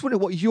 I just wonder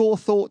what your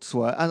thoughts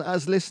were, and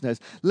as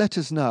listeners, let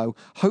us know.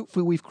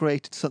 Hopefully we've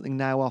created something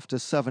now after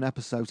 7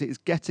 episodes. It is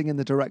getting in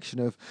the direction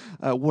of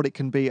what it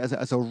can be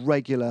as a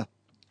regular.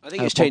 I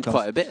think it's changed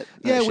quite a bit.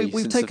 Yeah,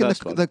 we've taken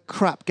the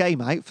crap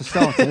game out for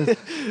starters.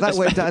 That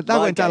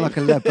went down like a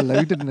lead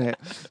balloon, didn't it?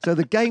 So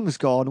the game's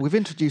gone. We've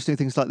introduced new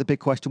things like the big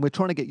question. We're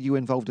trying to get you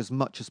involved as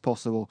much as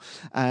possible,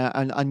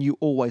 and you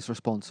always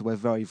respond. So we're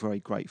very, very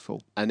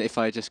grateful. And if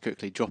I just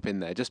quickly drop in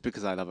there, just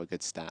because I love a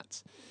good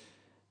stat,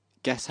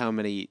 guess how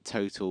many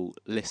total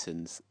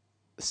listens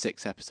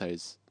 6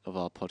 episodes of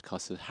our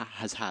podcast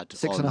has had?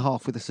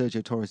 6.5 with the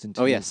Sergio Torres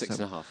interview. Oh yeah,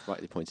 6.5.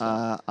 Rightly pointed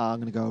out. I'm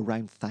going to go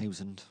around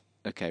 1,000.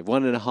 Okay,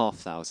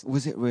 1,500.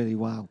 Was it really?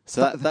 Wow.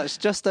 So that's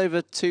just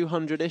over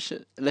 200-ish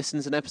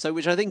listens an episode,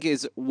 which I think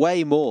is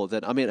way more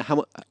than. I mean, how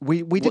much?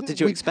 What did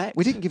you expect?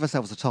 We didn't give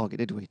ourselves a target,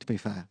 did we? To be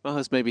fair. Well, I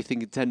was maybe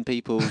thinking 10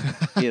 people.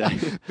 You know,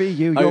 be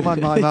you, your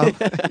man, my man.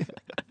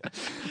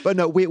 But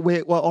no,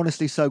 we're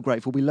honestly so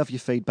grateful. We love your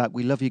feedback.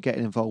 We love you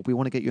getting involved. We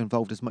want to get you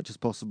involved as much as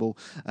possible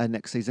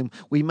next season.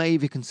 We may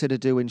even consider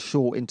doing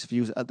short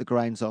interviews at the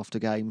grounds after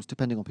games,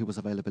 depending on people's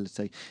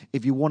availability.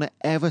 If you want to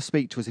ever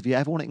speak to us, if you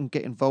ever want to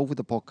get involved with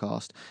the podcast,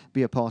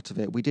 be a part of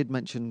it. We did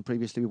mention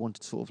previously we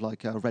wanted sort of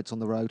like Reds on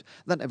the Road.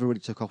 That never really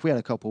took off. We had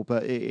a couple,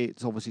 but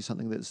it's obviously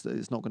something that's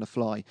not going to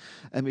fly.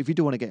 If you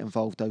do want to get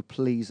involved, though,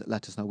 please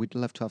let us know. We'd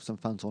love to have some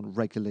fans on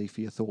regularly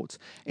for your thoughts.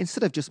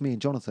 Instead of just me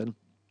and Jonathan,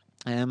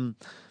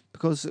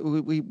 because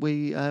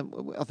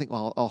I think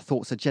our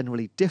thoughts are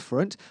generally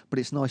different, but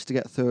it's nice to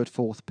get third,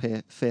 fourth,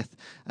 fifth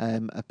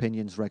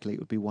opinions regularly. It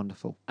would be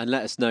wonderful. And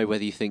let us know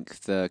whether you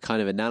think the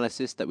kind of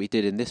analysis that we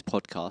did in this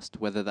podcast,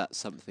 whether that's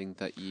something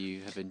that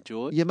you have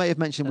enjoyed. You may have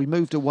mentioned we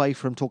moved away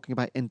from talking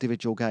about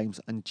individual games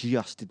and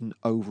just did an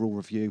overall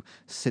review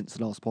since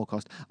the last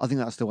podcast. I think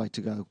that's the way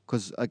to go,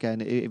 because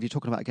again, if you're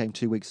talking about a game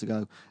 2 weeks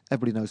ago,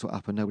 everybody knows what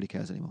happened, nobody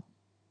cares anymore.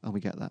 And we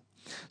get that.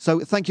 So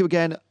thank you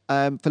again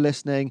for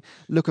listening.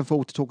 Looking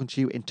forward to talking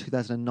to you in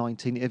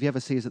 2019. If you ever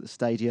see us at the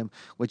stadium,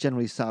 we're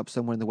generally set up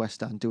somewhere in the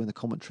West End doing the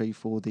commentary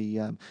for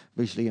the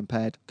visually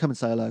impaired. Come and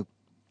say hello.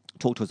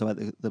 Talk to us about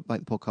the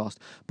podcast.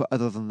 But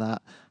other than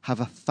that, have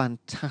a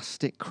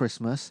fantastic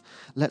Christmas.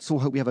 Let's all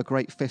hope we have a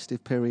great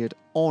festive period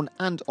on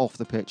and off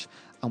the pitch.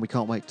 And we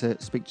can't wait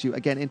to speak to you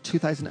again in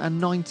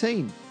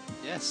 2019.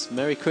 Yes,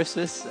 Merry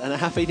Christmas and a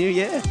Happy New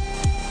Year.